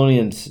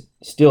Thessalonians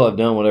still have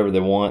done whatever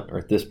they want, or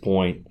at this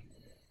point,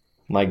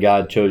 my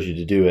God chose you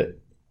to do it,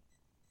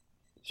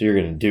 so you're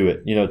going to do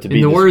it, to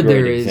be this word great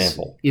there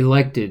example. Is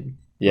elected,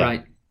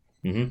 right?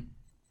 Mm-hmm.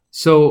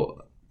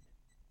 So,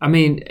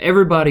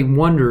 everybody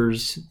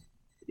wonders,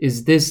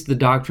 is this the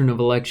doctrine of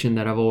election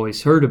that I've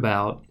always heard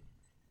about,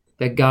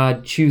 that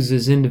God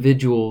chooses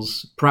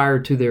individuals prior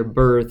to their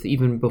birth,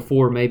 even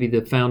before maybe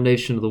the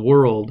foundation of the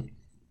world,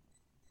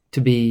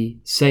 to be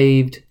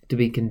saved, to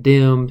be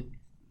condemned,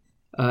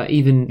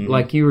 even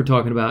like you were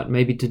talking about,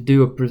 maybe to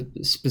do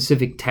a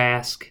specific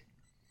task.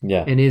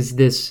 Yeah. And is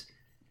this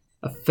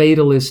a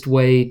fatalist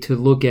way to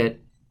look at,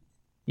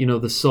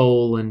 the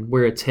soul and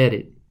where it's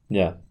headed?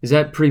 Yeah. Is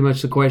that pretty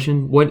much the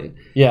question?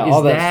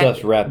 All that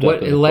stuff's wrapped up in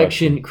what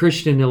election,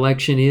 Christian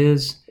election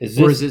is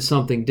or is it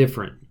something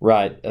different?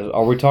 Right.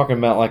 Are we talking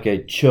about like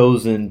a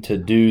chosen to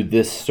do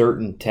this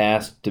certain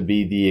task to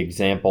be the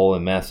example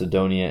in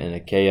Macedonia and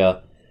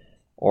Achaia?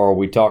 Or are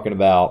we talking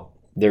about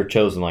they're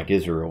chosen like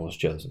Israel was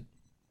chosen?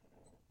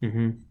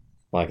 Mm-hmm.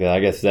 I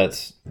guess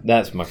that's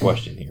my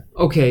question here.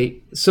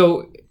 Okay,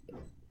 so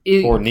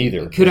or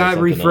neither. Could I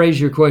rephrase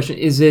your question?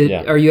 Is it?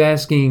 Yeah. Are you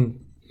asking?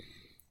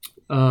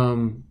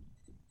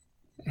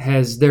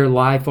 Has their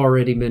life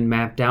already been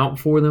mapped out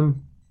for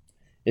them?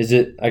 Is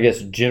it? I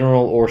guess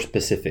general or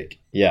specific?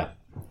 Yeah.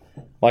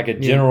 like a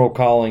general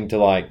calling to,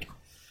 like,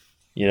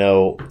 you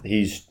know,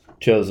 he's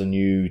chosen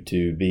you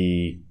to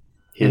be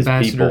his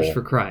ambassadors people.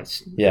 For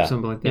Christ. Yeah. Or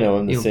something like that. You know,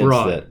 in the sense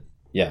broad. that,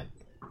 yeah.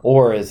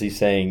 Or as he's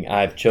saying,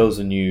 I've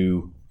chosen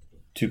you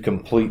to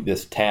complete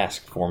this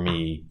task for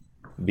me,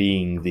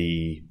 being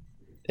the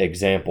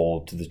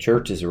example to the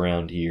churches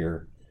around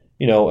here,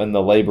 you know, and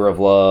the labor of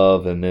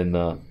love, and then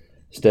the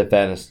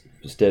steadfastness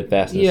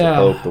of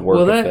hope, the work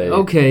of faith.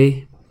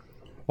 Okay.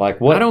 Like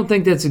what? I don't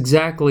think that's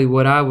exactly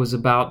what I was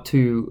about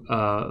to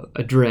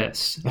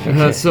address.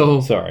 Okay.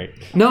 So sorry.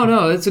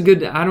 No, it's a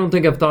good. I don't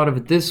think I've thought of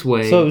it this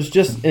way. So it's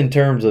just in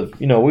terms of,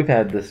 you know, we've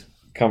had this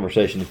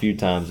conversation a few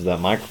times without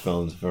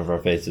microphones in front of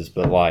our faces,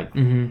 but like,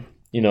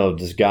 you know,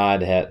 does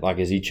God have, like,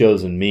 has He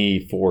chosen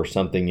me for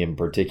something in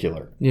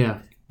particular? Yeah.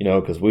 You know,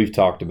 because we've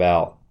talked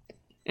about,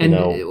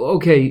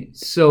 okay,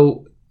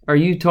 so are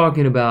you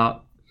talking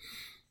about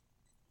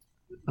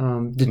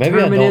determinism? Maybe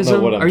I don't know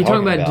what I'm Are you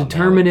talking about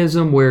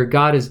determinism now, where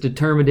God has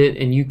determined it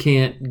and you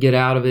can't get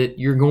out of it?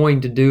 You're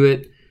going to do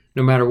it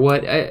no matter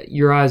what?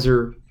 Your eyes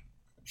are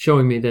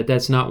showing me that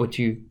that's not what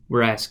you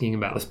were asking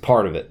about. That's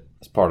part of it.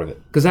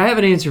 Because I have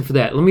an answer for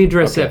that. Let me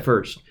address that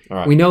first. All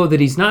right. We know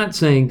that He's not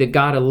saying that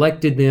God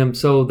elected them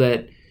so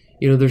that,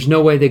 you know, there's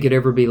no way they could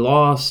ever be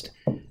lost.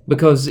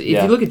 Because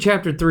if you look at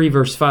chapter 3,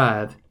 verse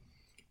 5,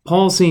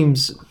 Paul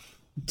seems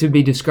to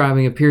be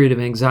describing a period of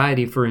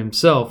anxiety for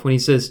himself when he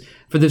says,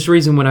 "For this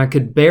reason, when I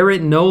could bear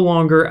it no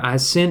longer, I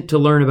sent to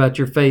learn about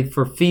your faith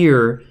for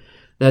fear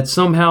that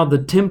somehow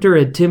the tempter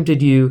had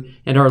tempted you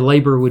and our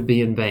labor would be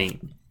in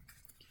vain."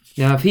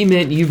 Now, if he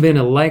meant you've been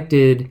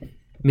elected,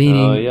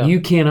 meaning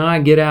you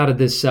cannot get out of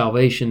this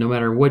salvation no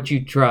matter what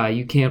you try,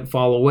 you can't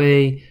fall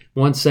away,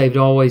 once saved,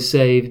 always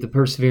saved, the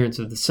perseverance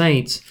of the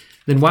saints,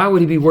 then why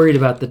would he be worried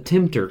about the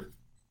tempter?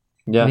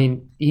 Yeah. I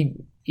mean,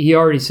 he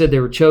already said they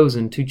were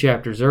chosen 2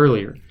 chapters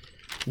earlier.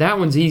 That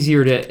one's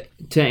easier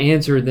to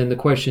answer than the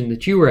question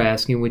that you were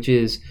asking, which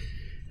is,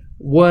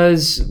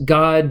 was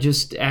God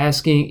just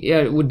asking,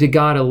 did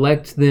God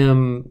elect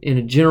them in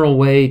a general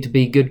way to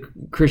be good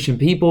Christian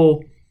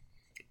people,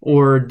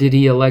 or did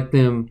He elect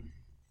them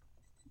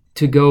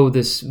to go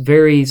this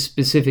very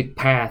specific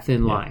path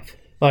in life?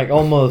 Like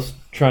almost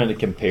trying to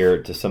compare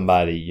it to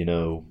somebody, you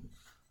know,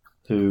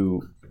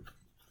 who,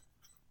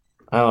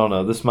 I don't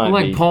know, this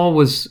might be Paul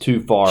was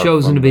too far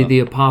chosen to be the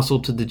apostle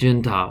to the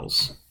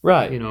Gentiles.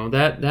 Right. You know,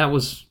 that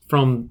was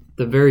from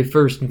the very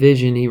first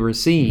vision he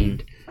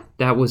received.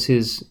 That was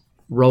his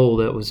role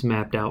that was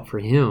mapped out for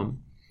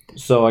him.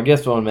 So I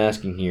guess what I'm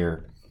asking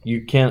here,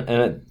 you can't,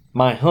 and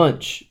my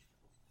hunch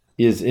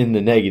is in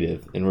the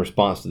negative in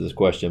response to this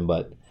question,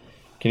 but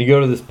can you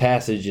go to this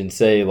passage and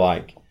say,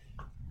 like,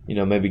 you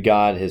know, maybe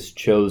God has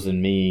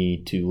chosen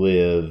me to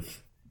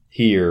live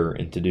here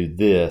and to do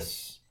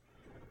this,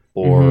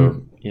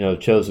 or, you know,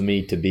 chosen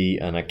me to be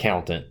an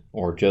accountant,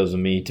 or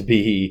chosen me to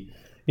be,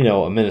 you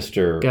know, a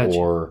minister,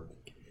 or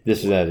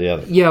this or that or the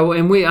other. Yeah, well,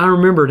 and I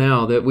remember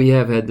now that we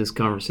have had this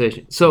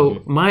conversation.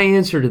 So my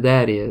answer to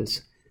that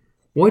is,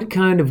 what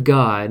kind of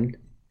God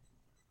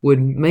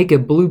would make a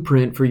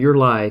blueprint for your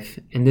life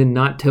and then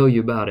not tell you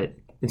about it?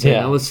 And say,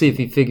 now let's see if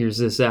he figures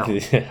this out.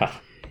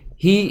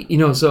 He, you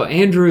know, so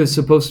Andrew is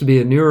supposed to be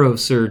a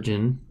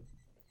neurosurgeon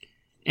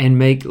and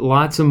make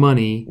lots of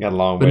money. Got a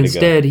long way but to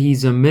instead go.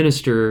 He's a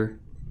minister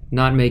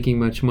not making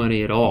much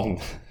money at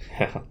all.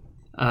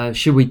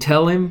 Should we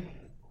tell him?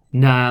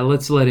 Nah,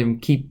 let's let him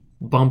keep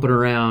bumping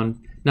around,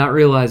 not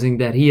realizing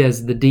that he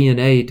has the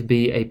DNA to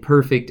be a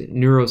perfect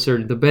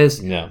neurosurgeon, the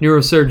best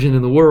neurosurgeon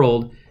in the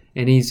world,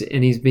 and he's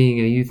being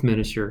a youth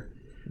minister.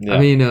 I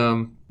mean,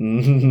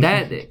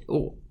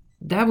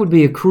 that would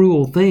be a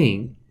cruel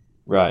thing,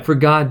 right? For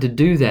God to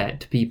do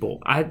that to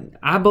people.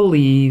 I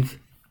believe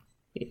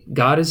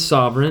God is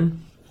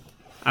sovereign.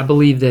 I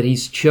believe that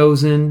He's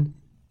chosen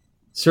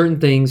certain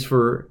things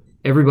for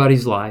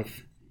everybody's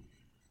life,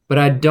 but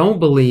I don't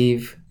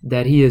believe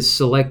that He has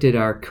selected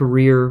our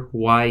career,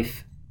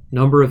 wife,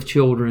 number of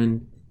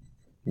children,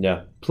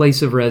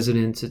 place of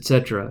residence,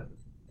 etc.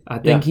 I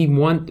think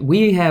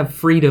we have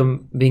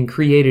freedom being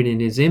created in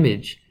His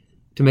image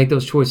to make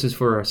those choices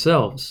for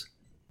ourselves.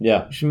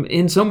 Yeah. Which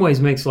in some ways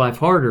makes life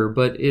harder,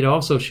 but it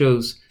also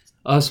shows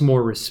us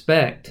more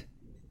respect.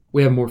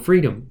 We have more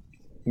freedom.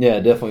 Yeah,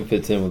 it definitely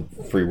fits in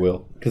with free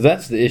will. Because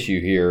that's the issue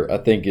here, I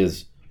think,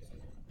 is,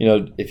 you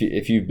know,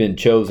 if you've been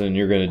chosen and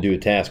you're going to do a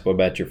task, what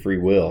about your free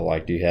will?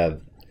 Like, can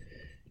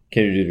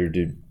you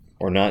do it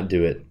or not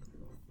do it?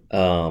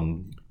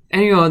 And,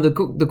 you know,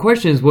 the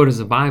question is, what does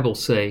the Bible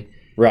say?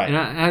 Right. And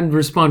I'd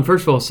respond,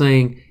 first of all,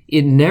 saying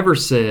it never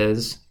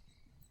says,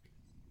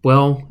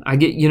 well, I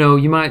get, you know,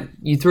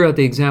 you threw out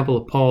the example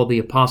of Paul, the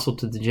apostle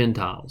to the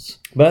Gentiles.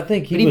 But I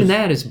think even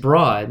that is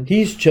broad.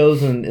 He's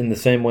chosen in the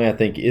same way I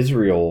think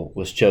Israel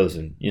was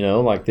chosen. You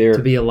know, like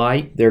to be a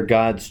light. They're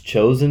God's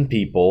chosen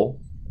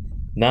people,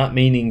 not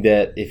meaning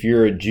that if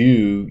you're a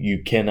Jew,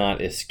 you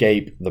cannot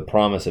escape the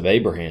promise of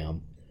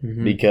Abraham,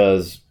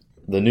 because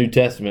the New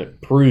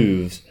Testament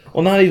proves.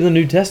 Well, not even the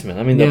New Testament.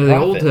 I mean, the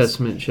Old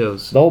Testament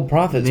shows. The old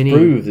prophets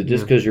prove that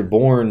just because you're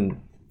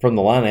born from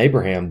the line of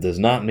Abraham does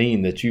not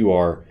mean that you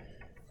are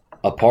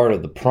a part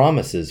of the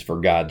promises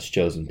for God's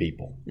chosen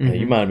people. Mm-hmm.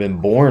 You might have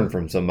been born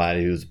from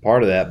somebody who's a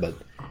part of that, but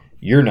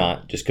you're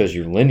not just because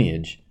you're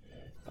lineage.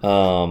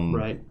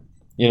 Right.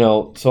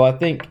 So I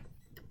think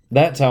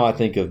that's how I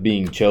think of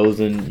being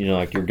chosen.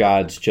 Like you're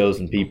God's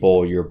chosen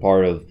people. You're a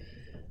part of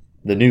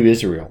the new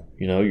Israel.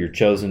 You're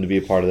chosen to be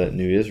a part of that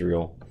new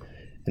Israel.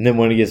 And then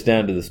when it gets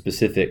down to the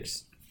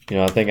specifics,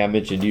 I think I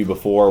mentioned to you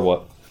before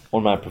what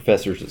one of my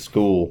professors at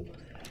school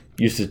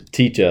used to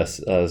teach us,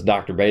 as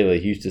Dr. Bailey.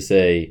 He used to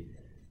say,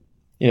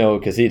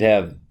 because he'd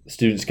have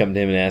students come to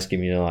him and ask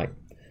him, like,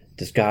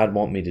 does God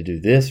want me to do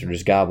this or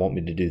does God want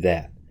me to do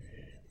that?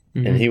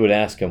 Mm-hmm. And he would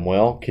ask them,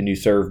 well, can you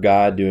serve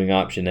God doing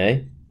option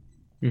A?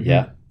 Mm-hmm.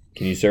 Yeah.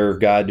 Can you serve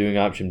God doing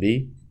option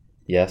B?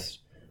 Yes.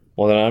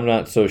 Well, then I'm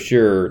not so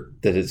sure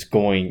that it's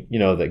going,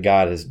 that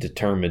God has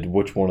determined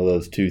which one of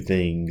those two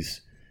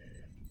things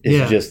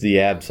is just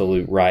the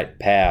absolute right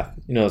path.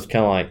 It's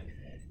kind of like,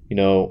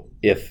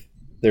 if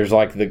there's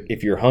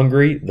if you're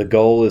hungry, the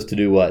goal is to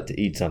do what?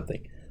 To eat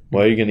something.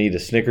 Well, you're going to eat a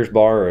Snickers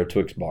bar or a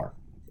Twix bar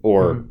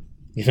or,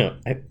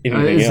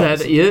 anything is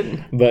else. Is that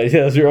it? But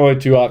those are only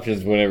two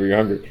options whenever you're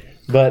hungry.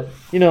 But,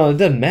 it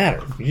doesn't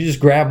matter. You just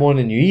grab one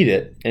and you eat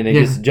it and it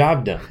gets the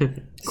job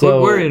done.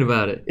 Quit worrying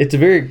about it. It's a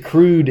very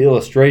crude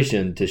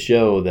illustration to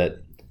show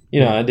that,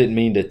 I didn't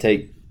mean to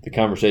take the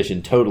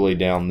conversation totally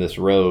down this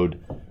road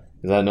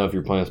because I don't know if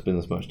you're planning to spend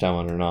this much time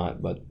on it or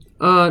not. But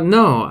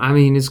no, I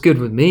mean, it's good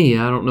with me.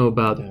 I don't know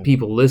about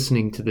people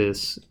listening to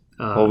this.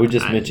 Well, we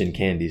just mentioned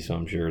candy, so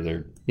I'm sure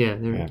they're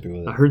happy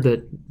with it. I heard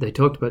that they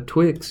talked about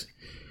Twix.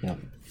 Yeah.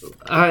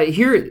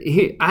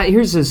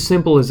 Here's as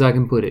simple as I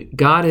can put it.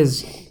 God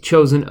has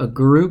chosen a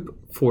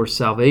group for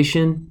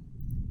salvation,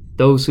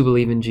 those who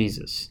believe in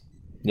Jesus.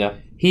 Yeah.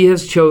 He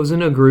has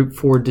chosen a group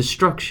for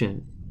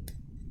destruction,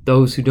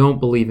 those who don't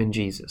believe in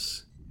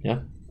Jesus.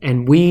 Yeah.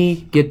 And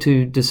we get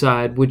to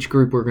decide which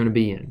group we're going to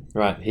be in.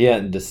 Right. He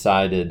hadn't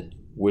decided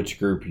which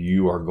group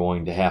you are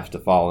going to have to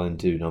fall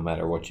into no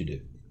matter what you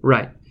do.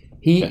 Right.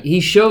 He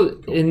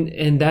showed,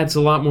 and that's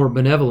a lot more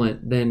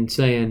benevolent than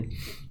saying,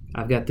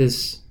 I've got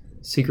this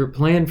secret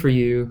plan for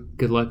you.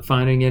 Good luck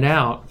finding it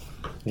out.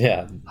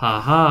 Yeah.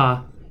 Ha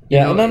ha.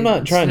 Yeah, and I'm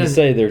not trying to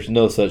say there's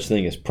no such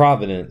thing as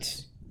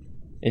providence.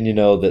 And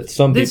that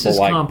some people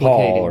like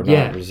Paul are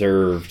not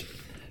reserved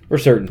for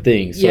certain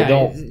things.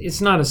 So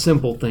it's not a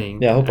simple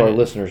thing. Yeah, I hope our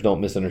listeners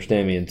don't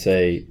misunderstand me and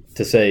say,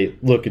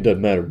 look, it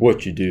doesn't matter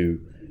what you do.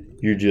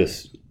 You're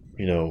just,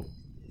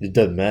 it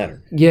doesn't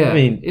matter. Yeah, I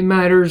mean, it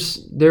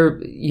matters.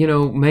 There,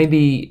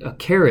 maybe a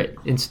carrot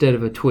instead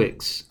of a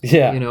Twix.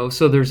 Yeah,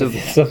 so there's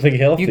something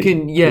healthy.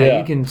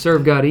 You can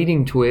serve God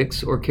eating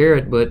Twix or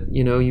carrot, but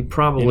you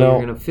probably are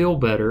going to feel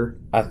better.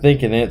 I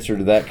think in answer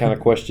to that kind of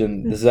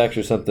question, this is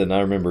actually something I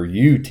remember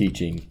you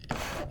teaching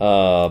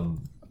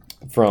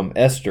from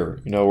Esther.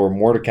 Where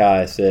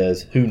Mordecai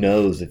says, "Who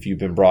knows if you've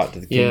been brought to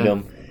the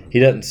kingdom?" He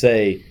doesn't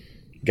say,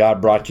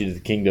 "God brought you to the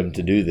kingdom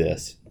to do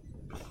this."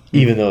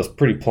 Even though it's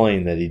pretty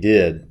plain that he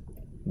did.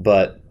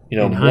 But,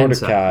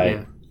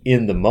 Mordecai,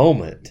 in the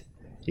moment,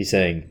 he's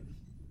saying,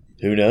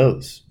 who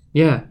knows?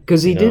 Yeah,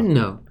 because he didn't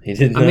know. He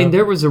didn't know. I mean,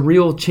 there was a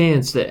real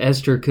chance that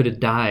Esther could have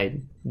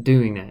died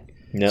doing that.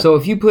 Yep. So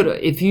if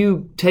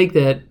you take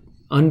that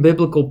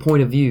unbiblical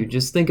point of view,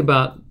 just think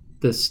about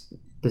this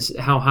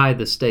how high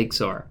the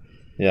stakes are.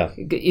 Yeah.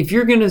 If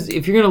you're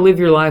gonna live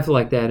your life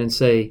like that and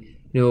say,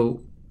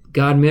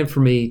 God meant for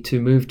me to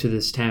move to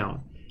this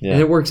town. Yeah.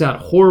 And it works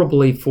out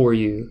horribly for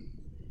you.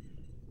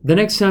 The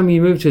next time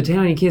you move to a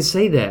town, you can't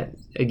say that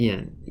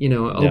again.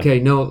 Okay,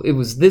 no, it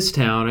was this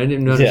town. I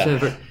didn't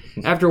understand.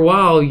 Yeah. After a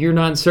while, you're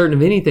not certain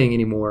of anything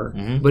anymore.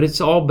 Mm-hmm. But it's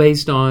all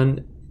based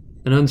on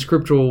an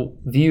unscriptural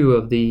view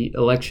of the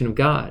election of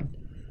God.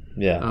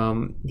 Yeah.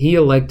 He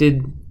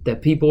elected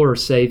that people are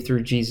saved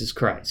through Jesus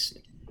Christ.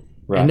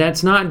 Right. And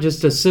that's not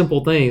just a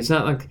simple thing. It's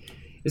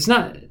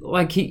not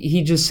like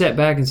he just sat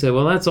back and said,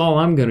 well, that's all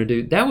I'm going to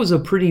do. That was a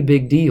pretty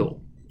big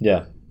deal.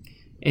 Yeah.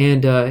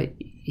 And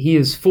he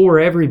is for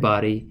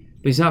everybody,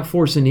 but he's not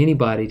forcing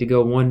anybody to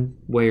go one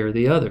way or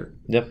the other.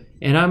 Yep.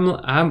 And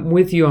I'm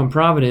with you on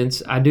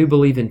providence. I do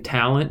believe in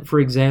talent, for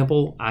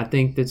example. I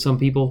think that some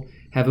people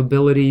have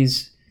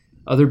abilities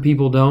other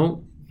people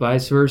don't,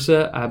 vice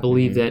versa. I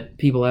believe that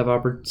people have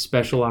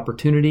special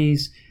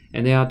opportunities,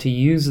 and they ought to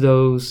use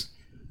those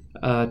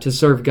to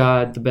serve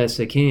God the best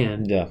they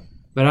can. Yeah.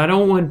 But I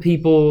don't want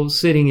people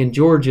sitting in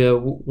Georgia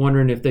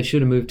wondering if they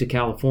should have moved to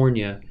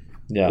California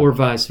or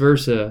vice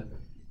versa,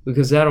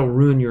 because that'll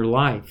ruin your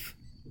life.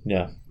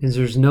 Yeah. Because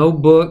there's no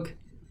book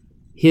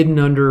hidden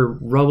under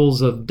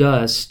rubbles of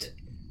dust.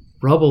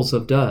 Rubbles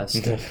of dust.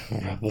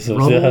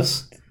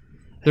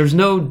 There's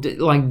no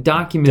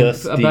document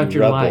dusty about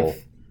your rubble.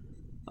 Life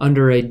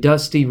under a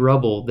dusty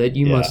rubble that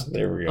you must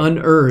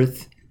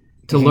unearth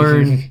to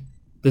learn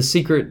the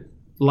secret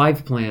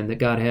life plan that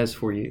God has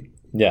for you.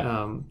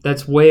 Yeah.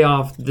 That's way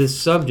off this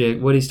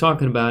subject. What he's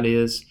talking about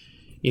is,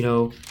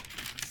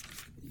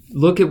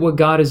 look at what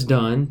God has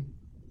done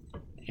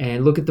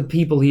and look at the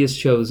people he has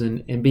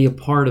chosen and be a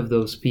part of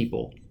those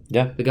people.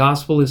 Yeah. The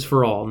gospel is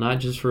for all, not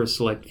just for a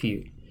select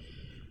few.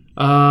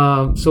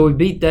 So we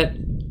beat that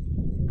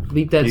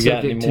beat that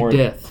subject to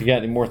death. You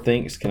got any more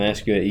things? Can I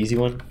ask you an easy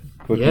one?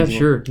 Easy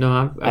sure. One?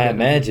 No, I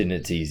imagine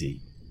it's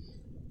easy.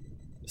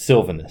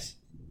 Silvanus.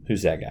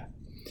 Who's that guy?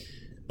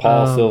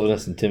 Paul,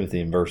 Silvanus, and Timothy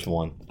in verse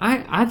 1.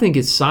 I think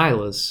it's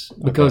Silas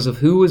because of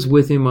who was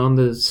with him on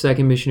the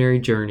second missionary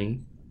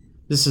journey.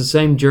 This is the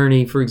same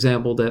journey, for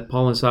example, that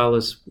Paul and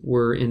Silas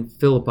were in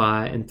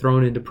Philippi and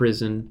thrown into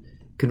prison,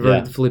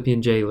 converted the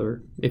Philippian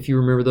jailer. If you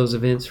remember those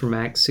events from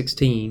Acts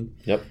 16.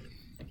 Yep.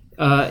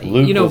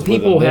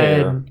 People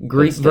had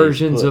Greek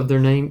versions of their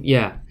name.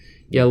 Yeah.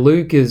 Yeah,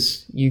 Luke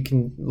is, you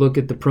can look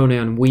at the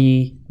pronoun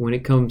we when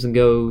it comes and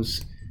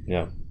goes.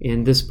 Yeah.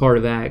 In this part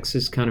of Acts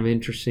is kind of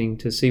interesting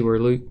to see where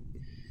Luke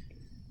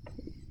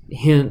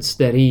hints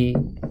that he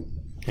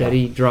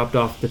dropped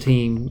off the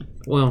team.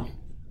 Well,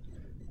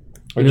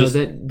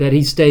 that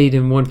he stayed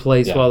in one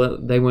place while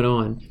they went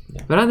on.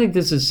 Yeah. But I think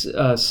this is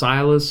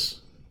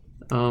Silas.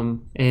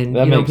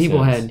 And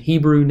people had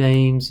Hebrew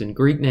names and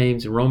Greek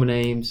names and Roman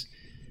names.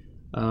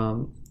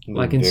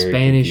 Like in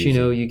Spanish,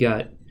 confusing. You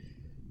got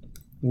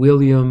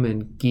William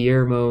and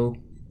Guillermo,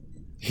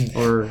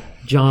 or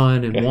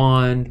John and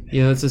Juan.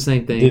 It's the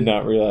same thing. Did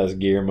not realize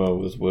Guillermo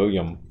was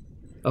William.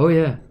 Oh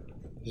yeah,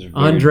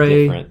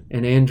 Andre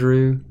and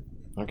Andrew.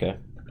 Okay.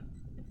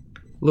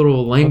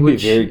 Little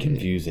language. That'd be very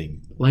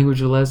confusing.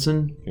 Language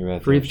lesson,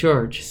 free of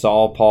charge.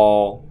 Saul,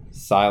 Paul,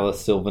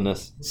 Silas,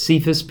 Silvanus,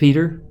 Cephas,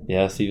 Peter.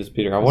 Yeah, Cephas,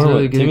 Peter. I wonder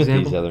what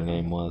Timothy's other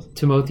name was.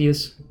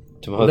 Timotheus.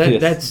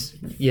 That's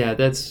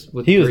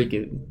what he Greek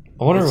is.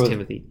 I wonder what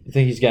Timothy. You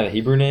think he's got a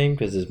Hebrew name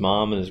because his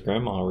mom and his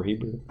grandma were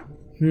Hebrew?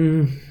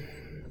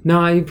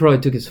 No, he probably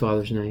took his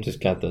father's name.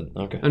 Just got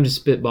okay. I'm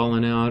just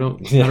spitballing now. I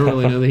don't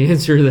really know the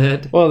answer to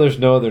that. Well, there's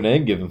no other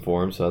name given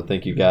for him, so I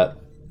think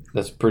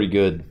that's pretty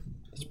good.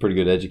 That's a pretty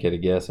good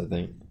educated guess, I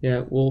think.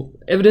 Yeah. Well,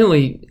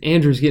 evidently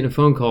Andrew's getting a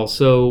phone call,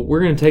 so we're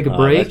going to take a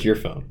break. That's your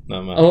phone,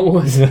 not mine. Oh,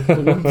 whoops.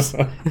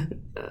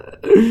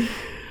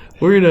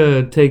 We're going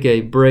to take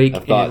a break.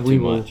 I've thought too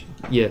much.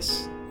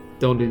 Yes.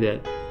 Don't do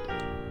that.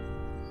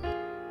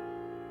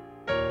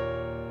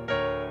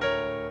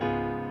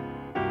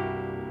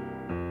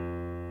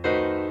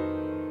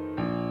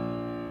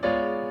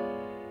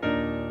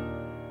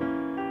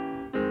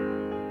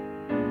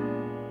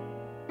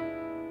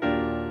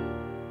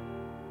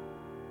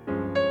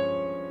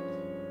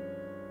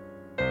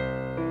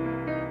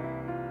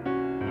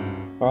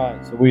 All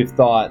right, so we've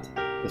thought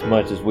as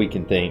much as we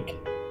can think,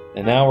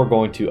 and now we're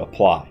going to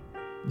apply.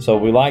 So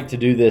we like to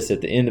do this at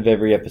the end of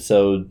every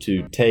episode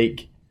to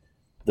take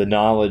the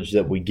knowledge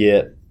that we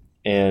get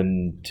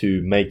and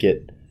to make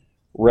it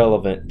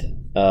relevant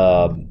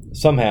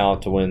somehow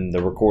to when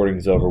the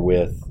recording's over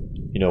with.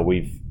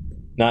 We've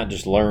not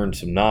just learned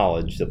some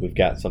knowledge, that we've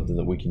got something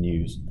that we can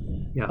use.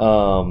 Yeah.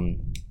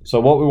 So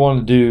what we want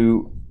to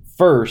do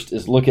first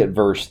is look at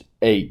verse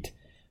 8.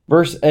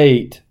 Verse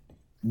 8,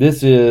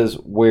 this is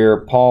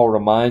where Paul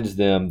reminds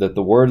them that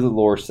the word of the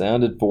Lord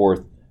sounded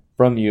forth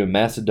from you in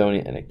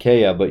Macedonia and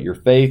Achaia, but your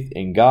faith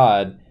in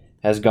God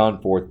has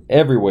gone forth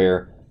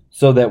everywhere,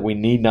 so that we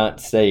need not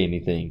say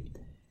anything.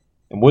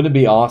 And wouldn't it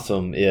be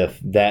awesome if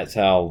that's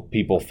how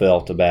people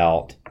felt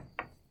about,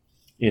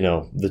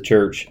 the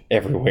church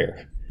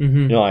everywhere?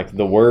 Mm-hmm. Like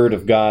the word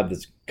of God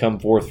that's come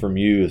forth from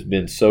you has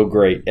been so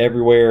great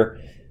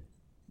everywhere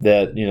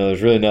that,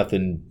 there's really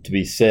nothing to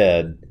be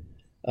said.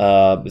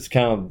 It's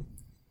kind of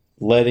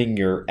letting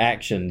your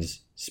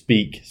actions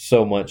speak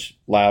so much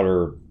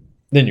louder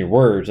than your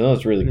words. I know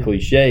it's really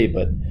cliche,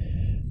 but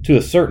to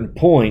a certain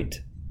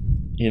point,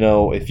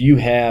 if you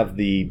have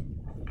the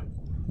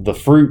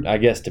fruit, I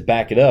guess, to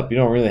back it up, you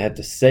don't really have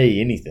to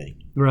say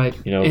anything. Right.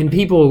 And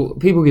people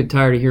get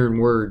tired of hearing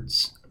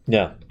words.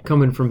 Yeah.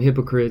 Coming from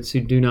hypocrites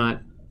who do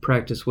not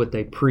practice what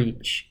they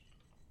preach.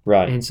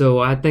 Right. And so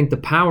I think the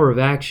power of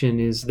action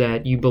is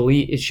that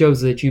it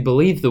shows that you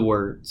believe the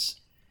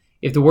words.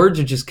 If the words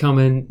are just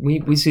coming,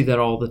 we see that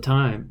all the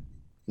time.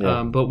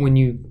 Yeah. But when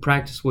you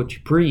practice what you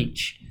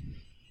preach,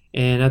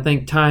 and I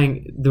think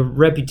the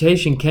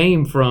reputation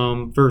came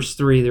from verse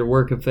 3, their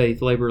work of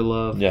faith, labor of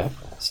love,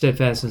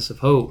 steadfastness of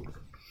hope.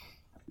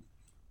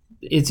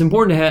 It's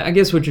important to have, I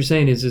guess what you're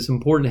saying is it's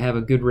important to have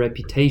a good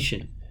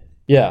reputation.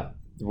 Yeah,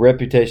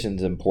 reputation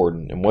is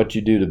important and what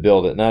you do to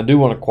build it. And I do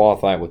want to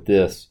qualify it with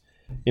this.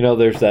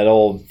 There's that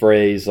old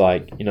phrase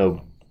like,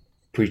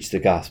 preach the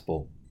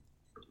gospel.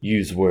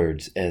 Use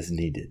words as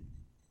needed.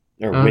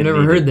 I've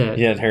never heard that.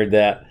 You hadn't heard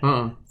that?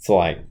 It's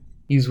like...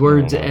 Use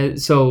words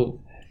as...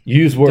 So...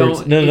 Use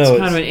words... It's kind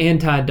of an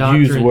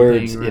anti-doctrine use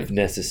words thing, right? if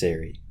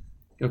necessary.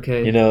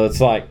 Okay.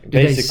 It's like Do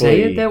basically...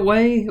 they say it that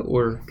way?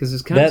 Or... Because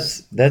it's kind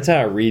that's how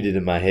I read it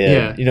in my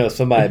head. Yeah.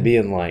 Somebody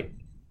being like,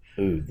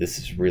 ooh, this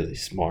is really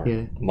smart.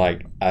 Yeah.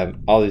 Like,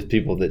 all these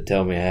people that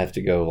tell me I have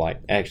to go,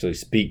 like, actually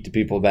speak to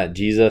people about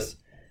Jesus,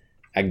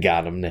 I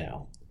got them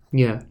now.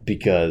 Yeah.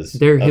 Because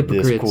they're of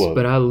hypocrites, this quote.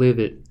 But I live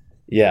it.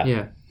 Yeah.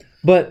 Yeah.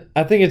 But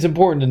I think it's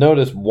important to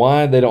notice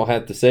why they don't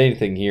have to say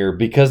anything here,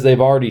 because they've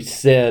already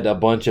said a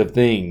bunch of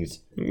things.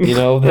 They've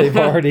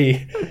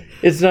already...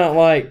 It's not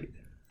like,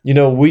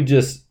 we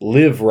just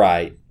live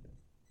right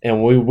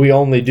And we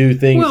only do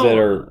things that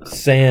are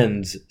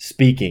sans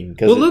speaking.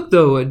 Well, look,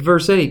 though, at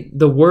verse 8,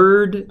 the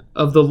word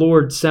of the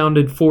Lord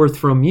sounded forth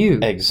from you.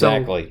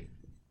 Exactly. So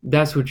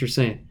that's what you're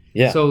saying.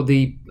 Yeah. So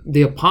the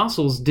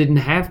apostles didn't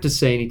have to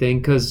say anything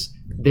because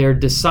their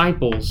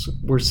disciples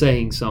were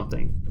saying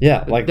something.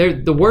 Yeah.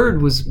 The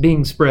word was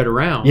being spread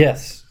around.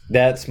 Yes.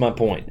 That's my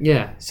point.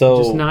 Yeah.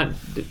 So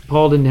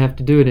Paul didn't have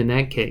to do it in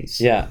that case.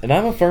 Yeah. And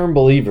I'm a firm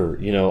believer,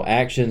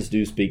 actions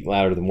do speak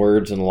louder than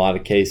words in a lot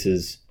of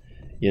cases.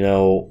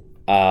 To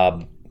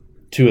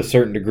a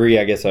certain degree,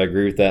 I guess I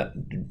agree with that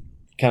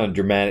kind of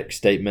dramatic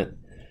statement.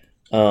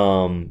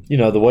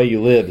 The way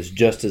you live is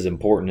just as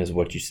important as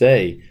what you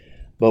say,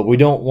 but we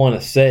don't want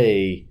to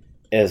say,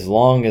 as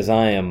long as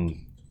I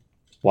am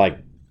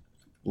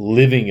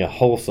living a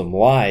wholesome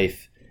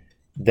life,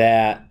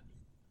 that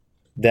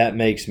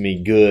makes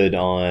me good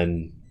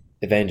on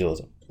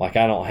evangelism. I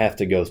don't have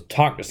to go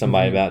talk to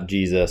somebody about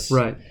Jesus,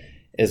 right?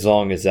 As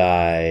long as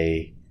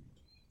I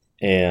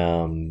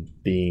am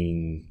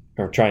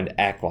trying to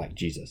act like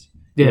Jesus.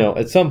 Yeah.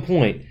 At some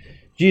point,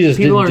 Jesus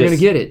people aren't going to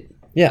get it.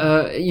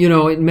 Yeah.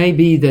 It may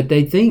be that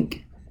they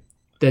think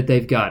that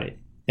they've got it.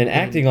 And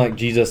acting like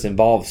Jesus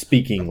involves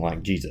speaking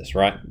like Jesus,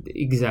 right?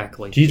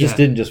 Exactly. Jesus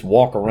didn't just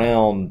walk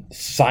around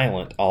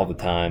silent all the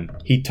time.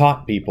 He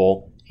taught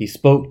people, he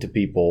spoke to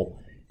people,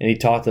 and he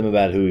taught them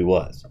about who he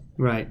was.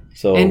 Right.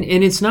 So, and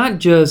it's not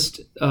just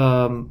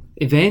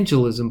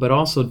evangelism, but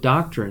also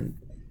doctrine.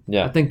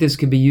 Yeah. I think this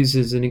could be used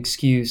as an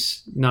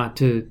excuse not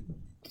to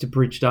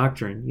preach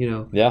doctrine,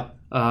 Yeah.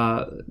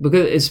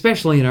 Because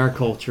especially in our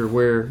culture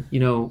where,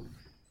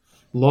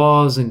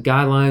 laws and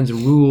guidelines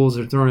and rules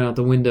are thrown out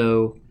the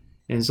window,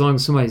 and as long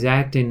as somebody's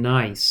acting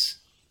nice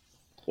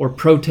or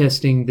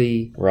protesting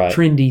the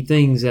trendy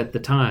things at the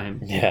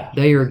time,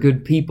 they are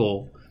good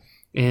people.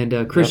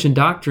 And Christian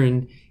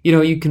doctrine,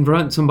 you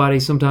confront somebody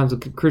sometimes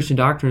with Christian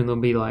doctrine, and they'll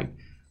be like,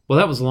 well,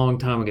 that was a long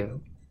time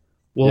ago.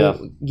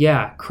 Well,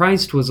 yeah,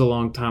 Christ was a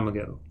long time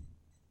ago.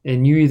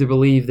 And you either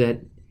believe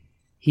that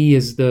he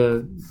is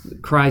the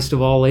Christ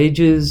of all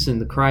ages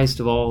and the Christ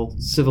of all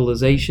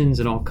civilizations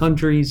and all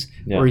countries,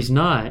 or he's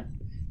not.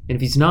 And if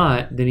he's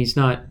not, then he's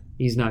not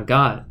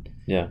God.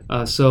 Yeah.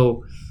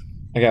 So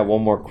I got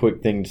one more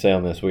quick thing to say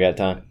on this. We got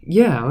time?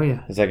 Yeah, oh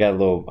yeah. Because I got a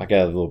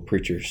little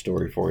preacher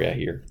story for you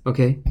here.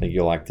 Okay. I think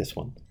you'll like this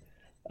one.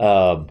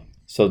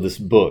 So this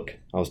book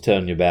I was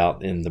telling you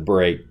about in the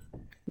break,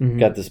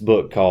 got this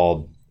book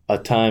called A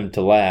Time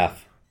to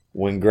Laugh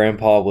When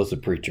Grandpa Was a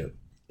Preacher,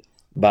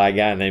 by a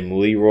guy named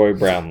Leroy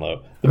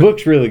Brownlow. The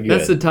book's really good.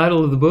 That's the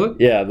title of the book?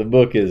 Yeah, the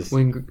book is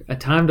A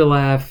Time to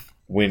Laugh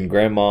When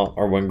Grandpa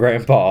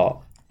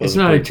was It's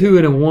not a 2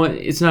 in 1.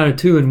 It's not a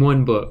 2 in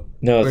 1 book.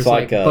 No, it's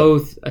like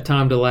both A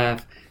Time to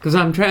Laugh. Because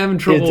I'm having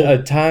trouble.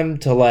 It's A Time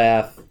to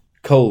Laugh :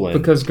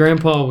 because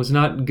Grandpa was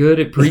not good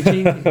at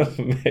preaching.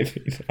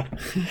 Maybe not.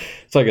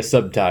 It's like a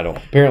subtitle.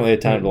 Apparently, A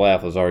Time to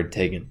Laugh was already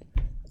taken,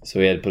 so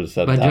we had to put a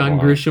subtitle. By John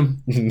Grisham.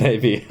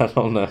 Maybe, I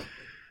don't know.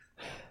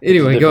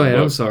 Anyway, go ahead.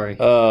 Book. I'm sorry.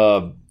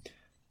 So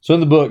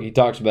in the book, he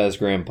talks about his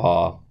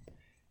grandpa.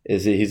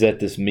 He's at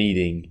this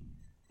meeting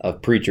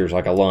of preachers,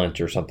 like a lunch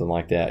or something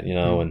like that,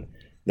 and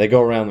they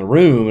go around the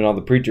room, and all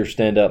the preachers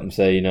stand up and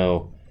say,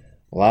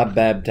 well, I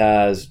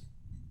baptized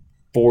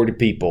 40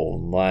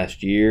 people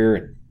last year.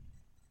 And,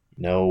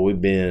 we've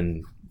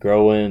been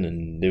growing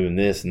and doing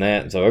this and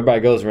that. And so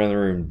everybody goes around the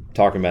room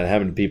talking about how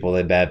many people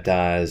they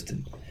baptized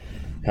and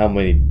how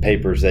many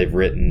papers they've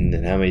written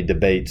and how many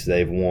debates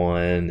they've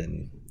won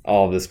and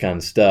all this kind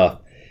of stuff.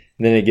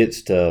 And then it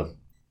gets to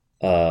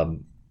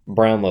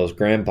Brownlow's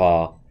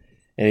grandpa,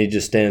 and he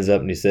just stands up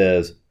and he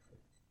says,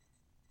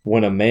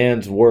 when a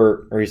man's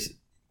work,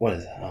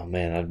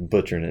 I'm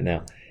butchering it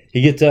now. He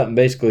gets up and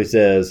basically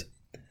says,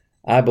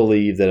 I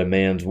believe that a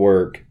man's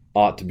work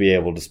ought to be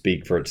able to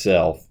speak for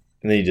itself.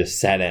 And then he just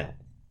sat down.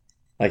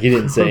 Like he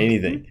didn't say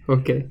anything.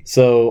 Okay.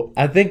 So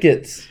I think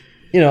it's,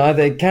 I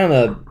think kind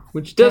of,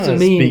 which doesn't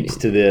mean speaks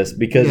to this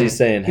because he's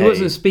saying, he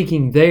wasn't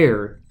speaking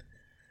there,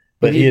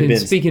 but he had been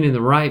speaking in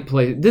the right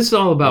place. This is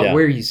all about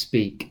where you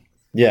speak.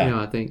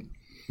 Yeah. I think.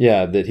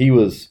 Yeah, that he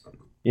was,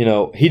 he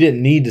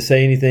didn't need to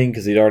say anything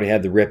because he'd already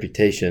had the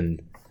reputation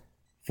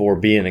for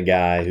being a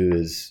guy who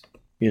is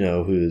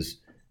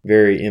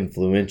very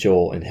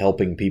influential in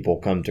helping people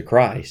come to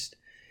Christ.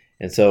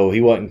 And so he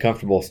wasn't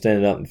comfortable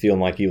standing up and feeling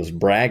like he was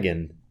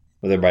bragging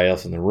with everybody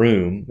else in the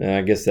room. And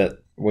I guess that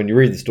when you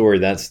read the story,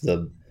 that's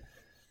the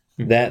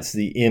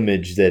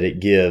image that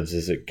it gives,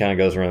 is it kind of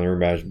goes around the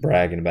room about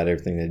bragging about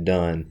everything they've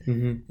done.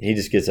 Mm-hmm. He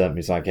just gets up and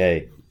he's like,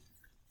 hey,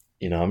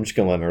 I'm just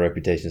going to let my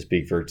reputation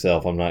speak for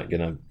itself. I'm not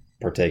going to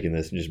partake in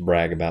this and just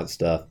brag about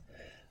stuff.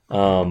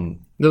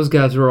 Those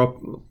guys were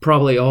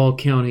probably all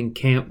counting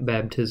camp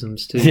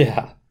baptisms too.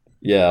 Yeah.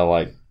 Yeah,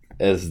 like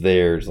as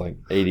theirs, like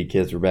 80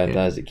 kids were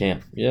baptized at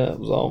camp. Yeah, it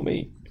was all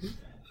me.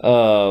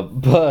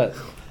 But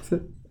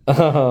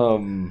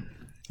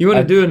you want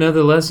to do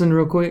another lesson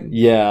real quick?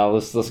 Yeah,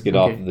 let's get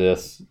off of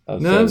this.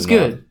 No, it's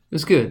good.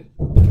 It's good.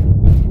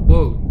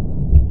 Whoa.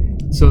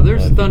 So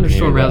there's a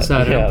thunderstorm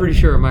outside. Yeah. I'm pretty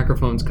sure our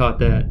microphones caught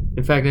that.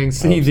 In fact, I can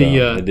see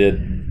it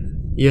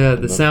did. Yeah,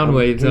 the sound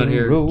waves out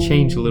here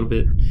change a little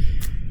bit.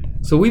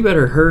 So we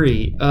better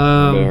hurry.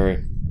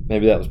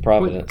 Maybe that was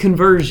Providence.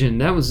 Conversion,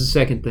 that was the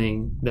second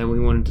thing that we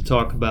wanted to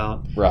talk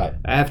about. Right.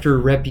 After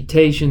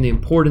reputation, the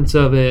importance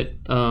of it,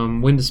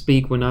 when to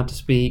speak, when not to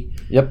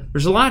speak. Yep.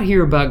 There's a lot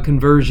here about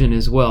conversion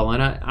as well.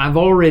 And I've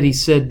already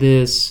said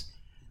this,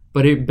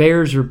 but it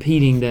bears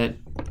repeating that,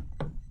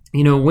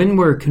 when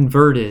we're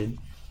converted,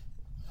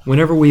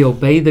 whenever we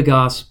obey the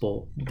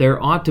gospel,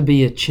 there ought to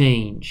be a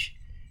change.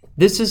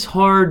 This is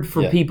hard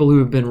for people who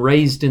have been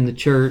raised in the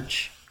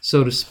church,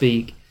 so to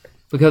speak,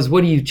 because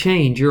what do you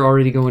change? You're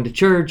already going to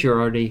church.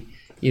 You're already,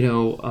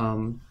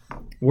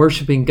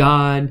 worshiping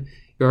God.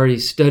 You're already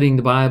studying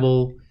the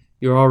Bible.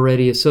 You're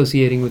already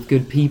associating with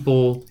good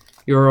people.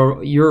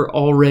 You're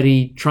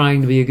already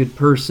trying to be a good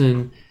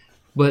person.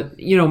 But,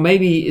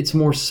 maybe it's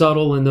more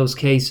subtle in those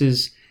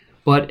cases.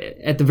 But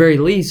at the very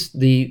least,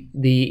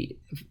 the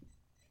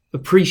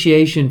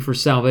appreciation for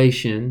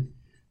salvation,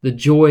 the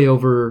joy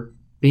over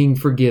being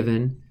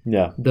forgiven,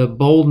 the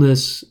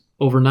boldness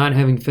over not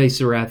having to face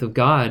the wrath of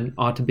God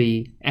ought to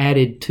be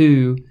added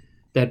to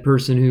that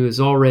person who is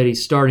already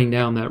starting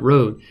down that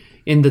road.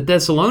 In the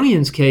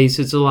Thessalonians case,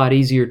 it's a lot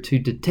easier to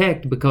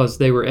detect because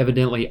they were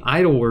evidently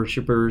idol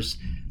worshipers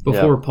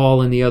before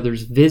Paul and the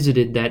others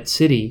visited that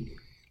city,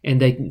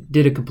 and they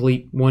did a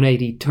complete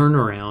 180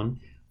 turnaround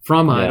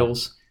from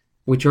idols,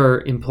 which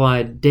are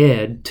implied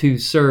dead, to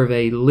serve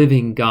a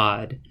living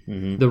God,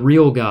 the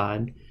real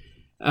God.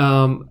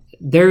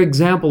 Their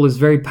example is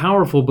very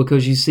powerful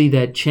because you see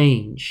that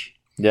change.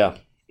 Yeah.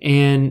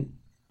 And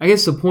I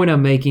guess the point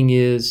I'm making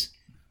is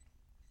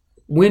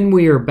when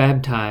we are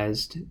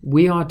baptized,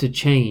 we ought to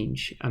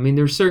change. I mean,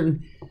 there's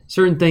certain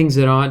things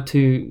that ought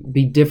to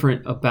be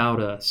different about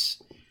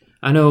us.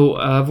 I know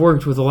I've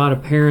worked with a lot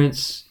of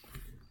parents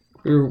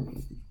who are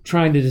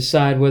trying to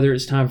decide whether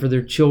it's time for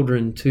their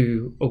children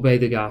to obey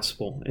the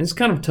gospel. And it's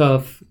kind of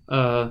tough,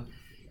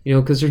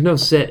 because there's no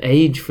set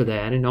age for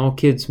that, and all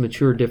kids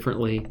mature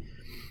differently.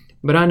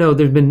 But I know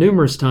there's been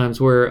numerous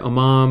times where a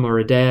mom or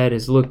a dad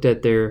has looked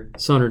at their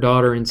son or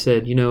daughter and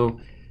said,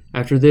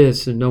 after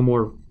this, no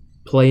more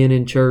playing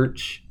in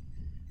church,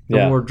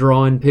 no more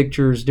drawing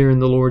pictures during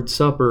the Lord's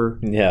Supper.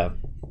 Yeah.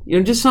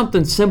 Just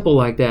something simple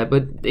like that.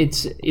 But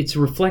it's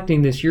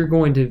reflecting this. You're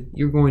going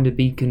to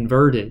be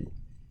converted.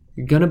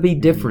 You're going to be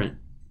different.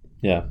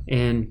 Yeah.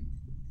 And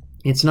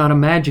it's not a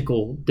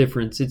magical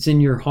difference. It's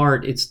in your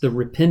heart. It's the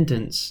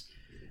repentance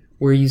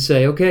where you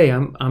say, okay,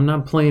 I'm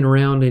not playing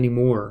around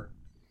anymore.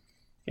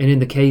 And in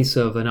the case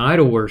of an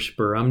idol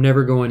worshiper, I'm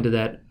never going to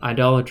that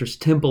idolatrous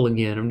temple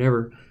again. I'm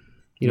never,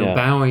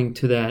 bowing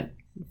to that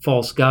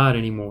false god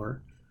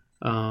anymore.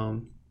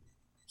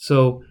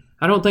 So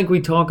I don't think we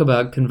talk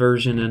about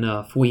conversion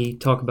enough. We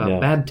talk about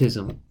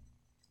baptism.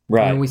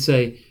 Right. And we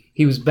say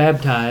he was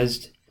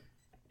baptized,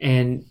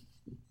 and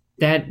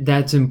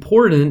that's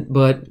important,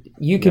 but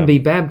you can be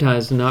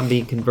baptized and not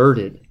be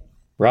converted.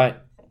 Right.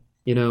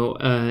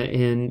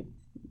 And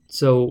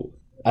so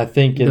I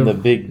think in the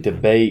big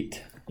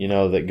debate,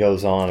 that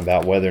goes on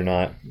about whether or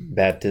not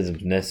baptism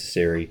is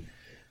necessary,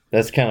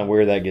 that's kind of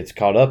where that gets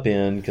caught up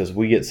in, because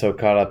we get so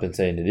caught up in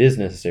saying it is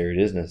necessary, it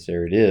is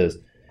necessary, it is.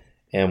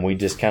 And we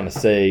just kind of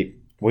say,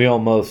 we're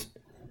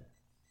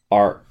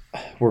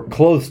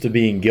close to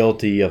being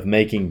guilty of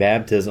making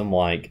baptism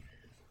like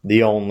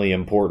the only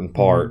important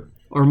part.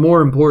 Or more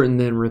important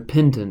than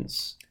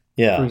repentance.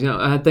 Yeah. For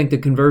example, I think the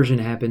conversion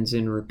happens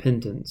in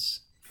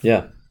repentance.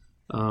 Yeah.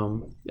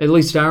 At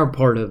least our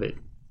part of it.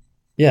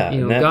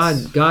 Yeah.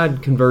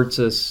 God converts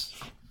us,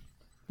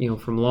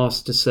 from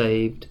lost to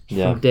saved,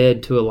 from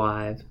dead to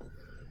alive.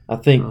 I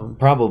think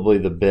probably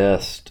the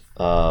best,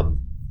 well,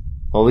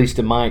 at least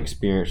in my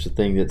experience, the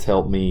thing that's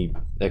helped me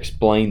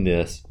explain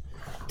this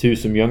to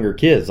some younger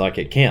kids, like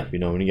at camp,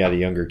 when you got a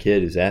younger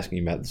kid who's asking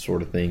you about this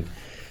sort of thing,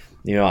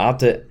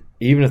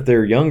 even if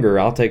they're younger,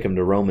 I'll take them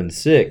to Romans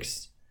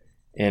 6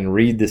 and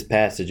read this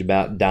passage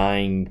about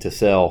dying to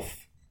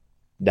self,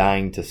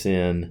 dying to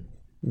sin,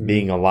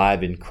 being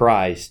alive in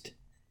Christ,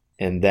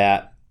 and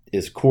that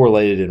is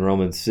correlated in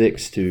Romans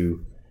 6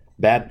 to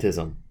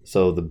baptism.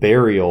 So the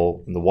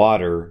burial in the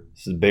water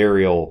is the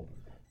burial,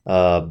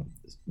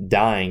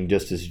 dying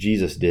just as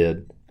Jesus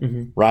did,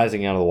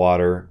 rising out of the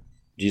water.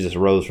 Jesus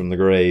rose from the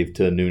grave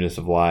to a newness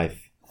of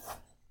life.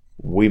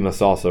 We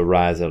must also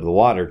rise out of the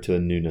water to a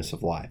newness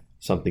of life,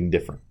 something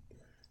different.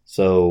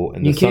 So,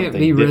 and you can't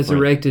be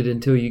resurrected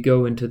until you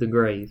go into the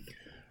grave.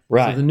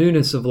 Right. So the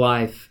newness of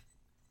life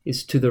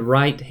is to the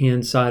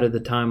right-hand side of the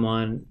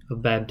timeline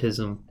of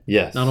baptism.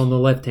 Yes. Not on the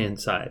left-hand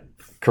side.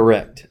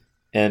 Correct.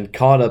 And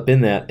caught up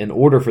in that, in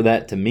order for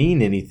that to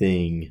mean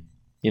anything,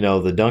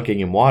 the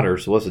dunking in water,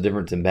 so what's the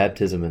difference in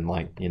baptism and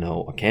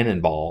a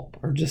cannonball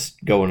or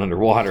just going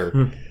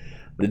underwater?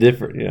 The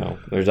different,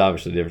 there's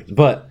obviously a difference.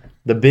 But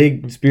the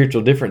big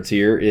spiritual difference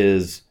here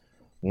is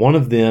one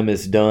of them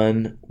is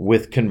done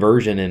with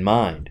conversion in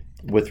mind,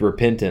 with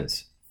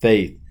repentance,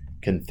 faith,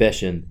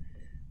 confession,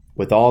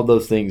 with all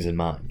those things in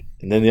mind.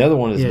 And then the other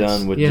one is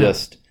done with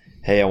just,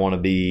 hey, I want to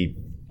be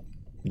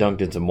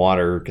dunked in some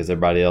water because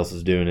everybody else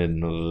is doing it.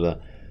 And blah, blah,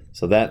 blah.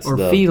 So that's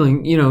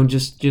feeling,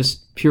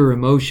 just pure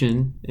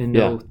emotion and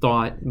no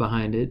thought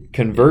behind it.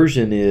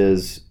 Conversion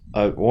is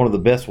one of the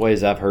best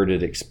ways I've heard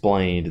it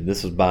explained. And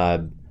this is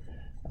by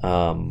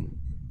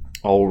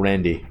old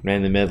Randy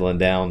Medlin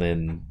down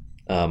in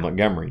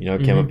Montgomery.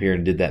 Came up here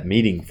and did that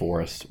meeting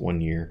for us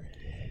one year.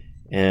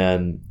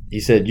 And he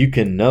said, you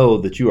can know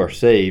that you are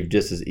saved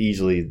just as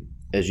easily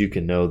as you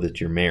can know that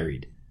you're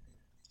married.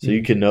 So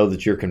you can know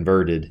that you're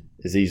converted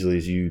as easily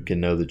as you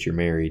can know that you're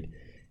married.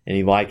 And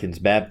he likens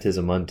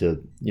baptism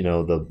unto,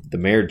 the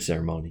marriage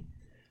ceremony.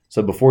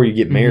 So before you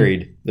get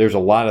married, there's a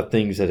lot of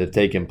things that have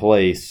taken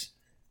place,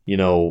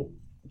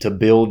 to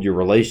build your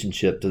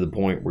relationship to the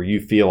point where you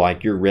feel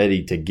like you're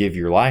ready to give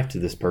your life to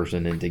this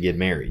person and to get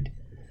married.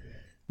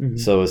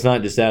 So it's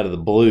not just out of the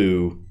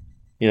blue,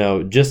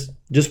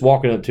 just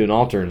walking up to an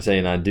altar and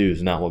saying I do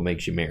is not what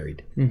makes you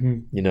married.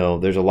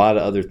 There's a lot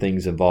of other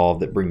things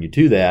involved that bring you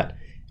to that.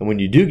 And when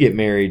you do get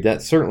married,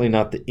 that's certainly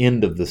not the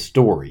end of the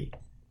story.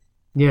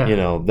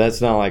 Yeah.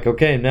 That's not like,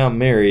 okay, now I'm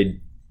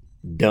married,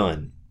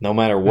 done. No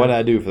matter what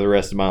I do for the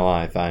rest of my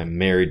life, I am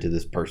married to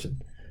this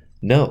person.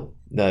 No.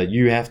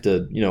 You have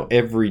to,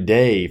 every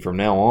day from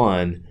now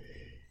on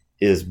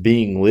is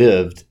being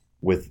lived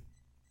with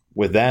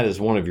that as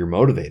one of your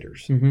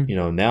motivators.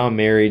 Now I'm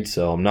married,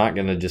 so I'm not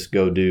going to just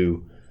go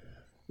do,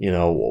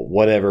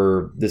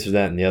 whatever, this or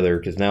that and the other,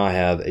 because now I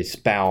have a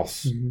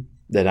spouse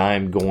that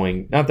I'm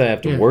going, not that I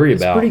have to worry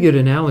about. It's a pretty good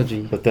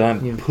analogy. But that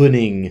I'm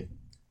putting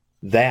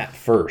that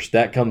first.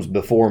 That comes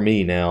before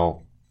me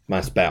now,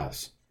 my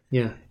spouse.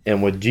 Yeah.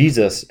 And with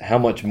Jesus, how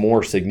much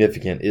more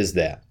significant is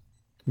that?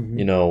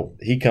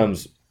 He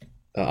comes,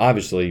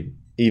 obviously,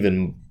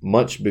 even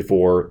much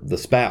before the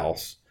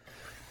spouse.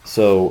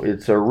 So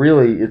it's a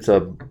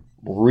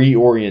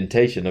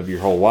reorientation of your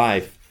whole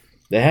life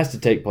that has to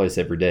take place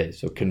every day.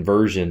 So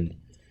conversion,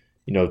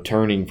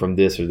 turning from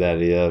this or that or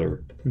the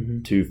other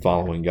to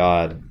following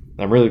God.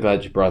 I'm really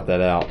glad you brought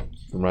that out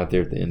from right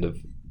there at the end of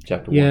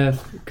chapter 1. Yeah,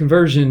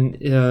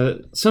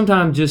 conversion,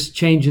 sometimes just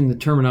changing the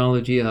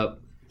terminology up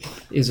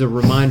is a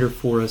reminder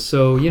for us.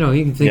 So, you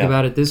can think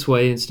about it this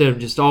way. Instead of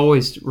just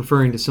always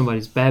referring to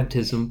somebody's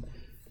baptism,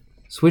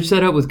 switch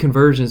that up with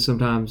conversion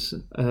sometimes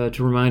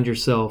to remind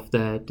yourself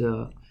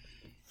that,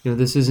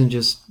 this isn't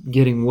just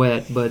getting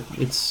wet, but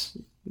it's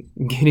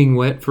getting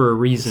wet for a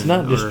reason. It's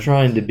not just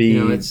trying to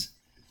be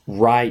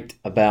right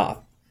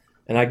about,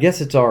 and I guess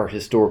it's our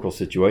historical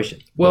situation.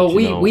 Well,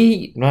 but,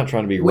 we're not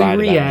trying to be right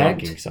about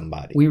dunking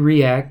somebody. We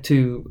react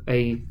to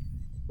a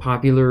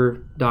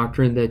popular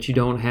doctrine that you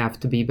don't have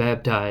to be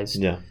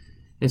baptized. Yeah.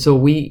 And so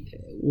we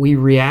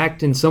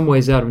react in some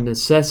ways out of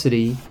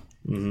necessity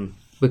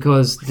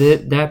because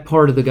that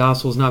part of the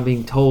gospel is not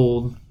being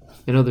told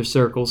in other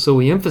circles. So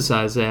we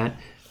emphasize that.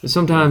 But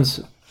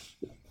sometimes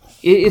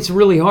it's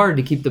really hard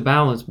to keep the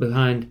balance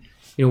behind,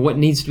 what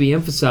needs to be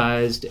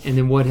emphasized and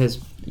then what has,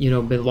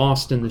 been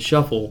lost in the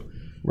shuffle.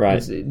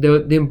 Right.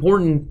 The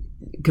important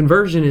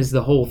conversion is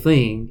the whole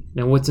thing.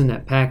 Now, what's in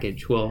that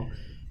package? Well,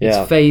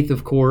 it's faith,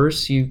 of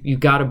course. You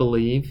got to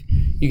believe.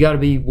 You got to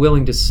be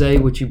willing to say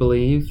what you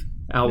believe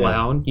out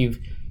loud. You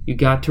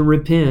got to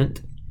repent.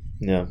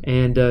 Yeah.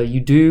 And you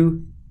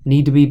do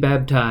need to be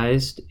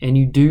baptized, and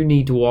you do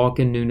need to walk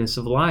in newness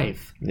of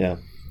life. Yeah.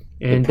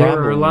 And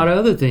there are a lot of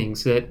other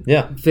things that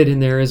fit in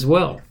there as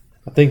well.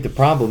 I think the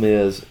problem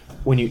is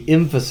when you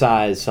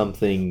emphasize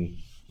something,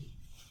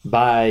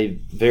 by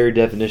very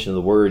definition of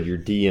the word, you're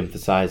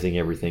de-emphasizing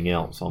everything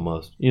else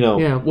almost.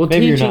 Well,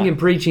 teaching and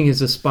preaching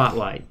is a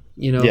spotlight.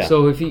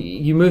 So if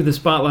you move the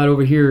spotlight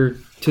over here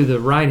to the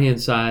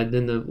right-hand side,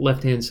 then the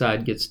left-hand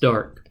side gets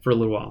dark for a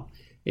little while.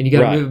 And you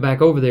got to move it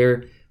back over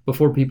there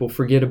before people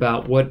forget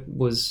about what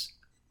was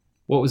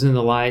in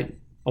the light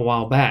a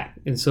while back.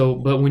 And so,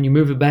 but when you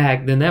move it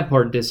back, then that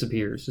part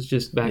disappears. It's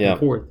just back and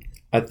forth.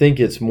 I think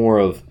it's more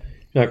of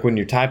like when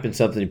you're typing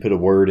something, you put a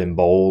word in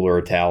bold or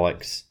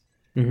italics,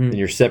 and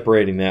you're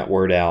separating that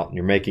word out, and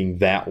you're making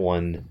that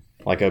one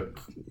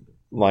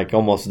like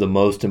almost the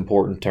most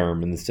important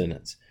term in the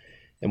sentence.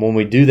 And when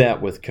we do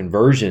that with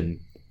conversion,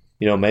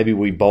 maybe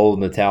we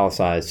bold and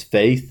italicize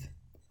faith,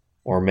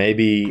 or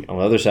maybe on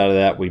the other side of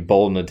that, we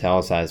bold and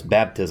italicize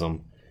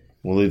baptism.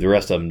 We'll leave the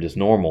rest of them just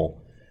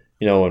normal.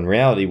 In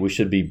reality, we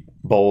should be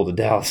bold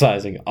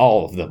italicizing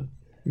all of them.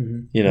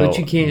 But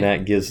you can't. And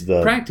that gives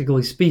the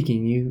practically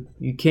speaking,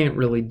 you can't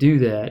really do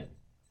that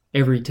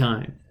every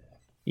time.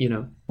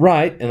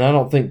 Right, and I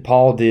don't think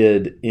Paul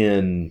did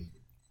in.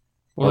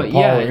 Or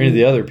Paul or any of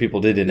the other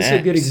people did in Acts. It's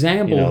a good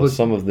example.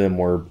 Some of them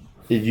were.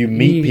 You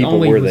meet people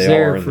where they are. He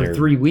only was there for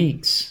 3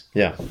 weeks.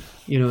 Yeah.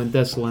 In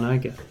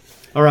Thessalonica.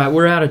 All right,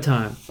 we're out of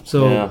time.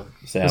 So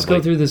let's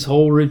go through this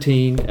whole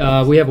routine.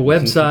 We have a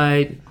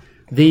website,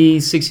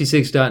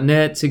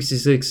 the66.net.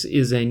 66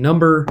 is a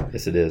number.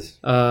 Yes, it is.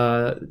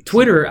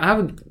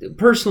 Twitter,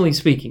 personally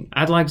speaking,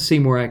 I'd like to see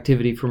more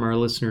activity from our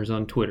listeners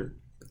on Twitter.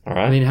 All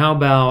right. How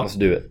about let's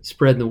do it.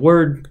 Spreading the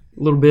word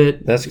a little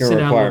bit? That's going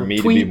to require me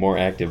to be more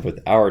active with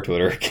our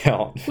Twitter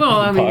account.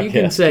 Well, you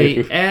can say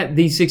at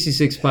the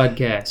 66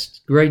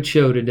 podcast, great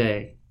show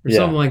today, or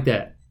something like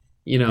that.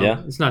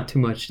 It's not too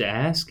much to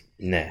ask.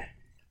 Nah.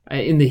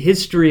 in the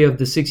history of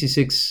the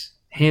 66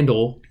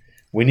 handle,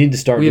 we need to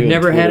start. We've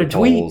never Twitter had a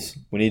tweet. Polls.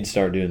 We need to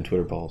start doing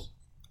Twitter polls.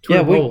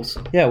 Twitter polls.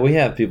 We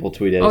have people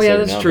tweet at us. Oh yeah,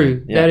 that's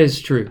true. Yeah. That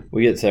is true.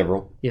 We get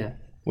several. Yeah.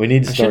 We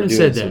need to start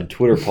doing some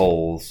Twitter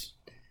polls.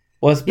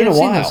 Well, it's been a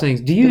while. I've seen those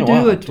things. Do you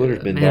do it?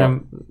 Twitter's been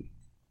down.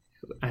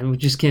 I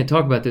just can't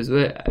talk about this.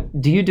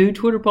 Do you do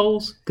Twitter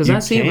polls? Because I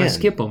see them, I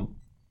skip them.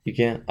 You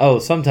can't? Oh,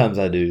 sometimes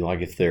I do.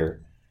 Like if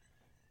they're,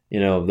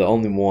 the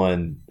only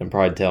one, I'm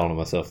probably telling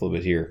myself a little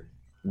bit here,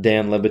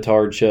 Dan Le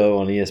Batard show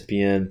on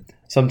ESPN.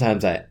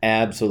 Sometimes I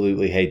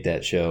absolutely hate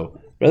that show.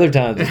 But other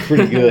times it's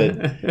pretty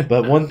good.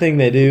 But one thing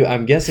they do,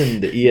 I'm guessing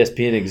the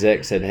ESPN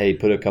exec said, hey,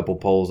 put a couple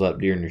polls up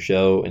during your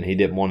show, and he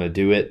didn't want to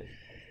do it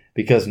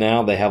because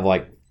now they have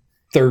like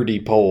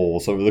 30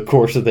 polls over the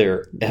course of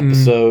their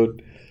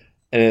episode.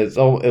 And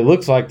it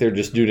looks like they're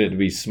just doing it to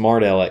be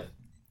smart aleck.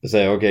 To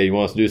say, okay, you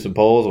want us to do some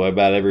polls? Well,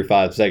 about every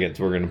 5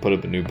 seconds we're going to put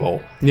up a new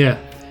poll. Yeah.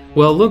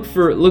 Well, look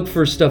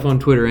for stuff on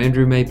Twitter.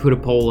 Andrew may put a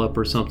poll up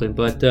or something.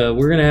 But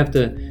we're going to have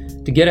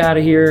to get out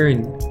of here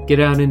and get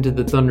out into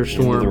the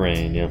thunderstorm. Into the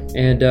rain, yeah.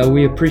 And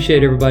we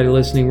appreciate everybody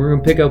listening. We're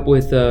going to pick up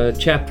with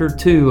chapter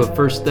 2 of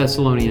 1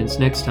 Thessalonians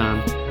next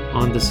time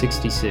on the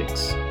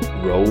 66.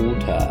 Roll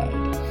Tide.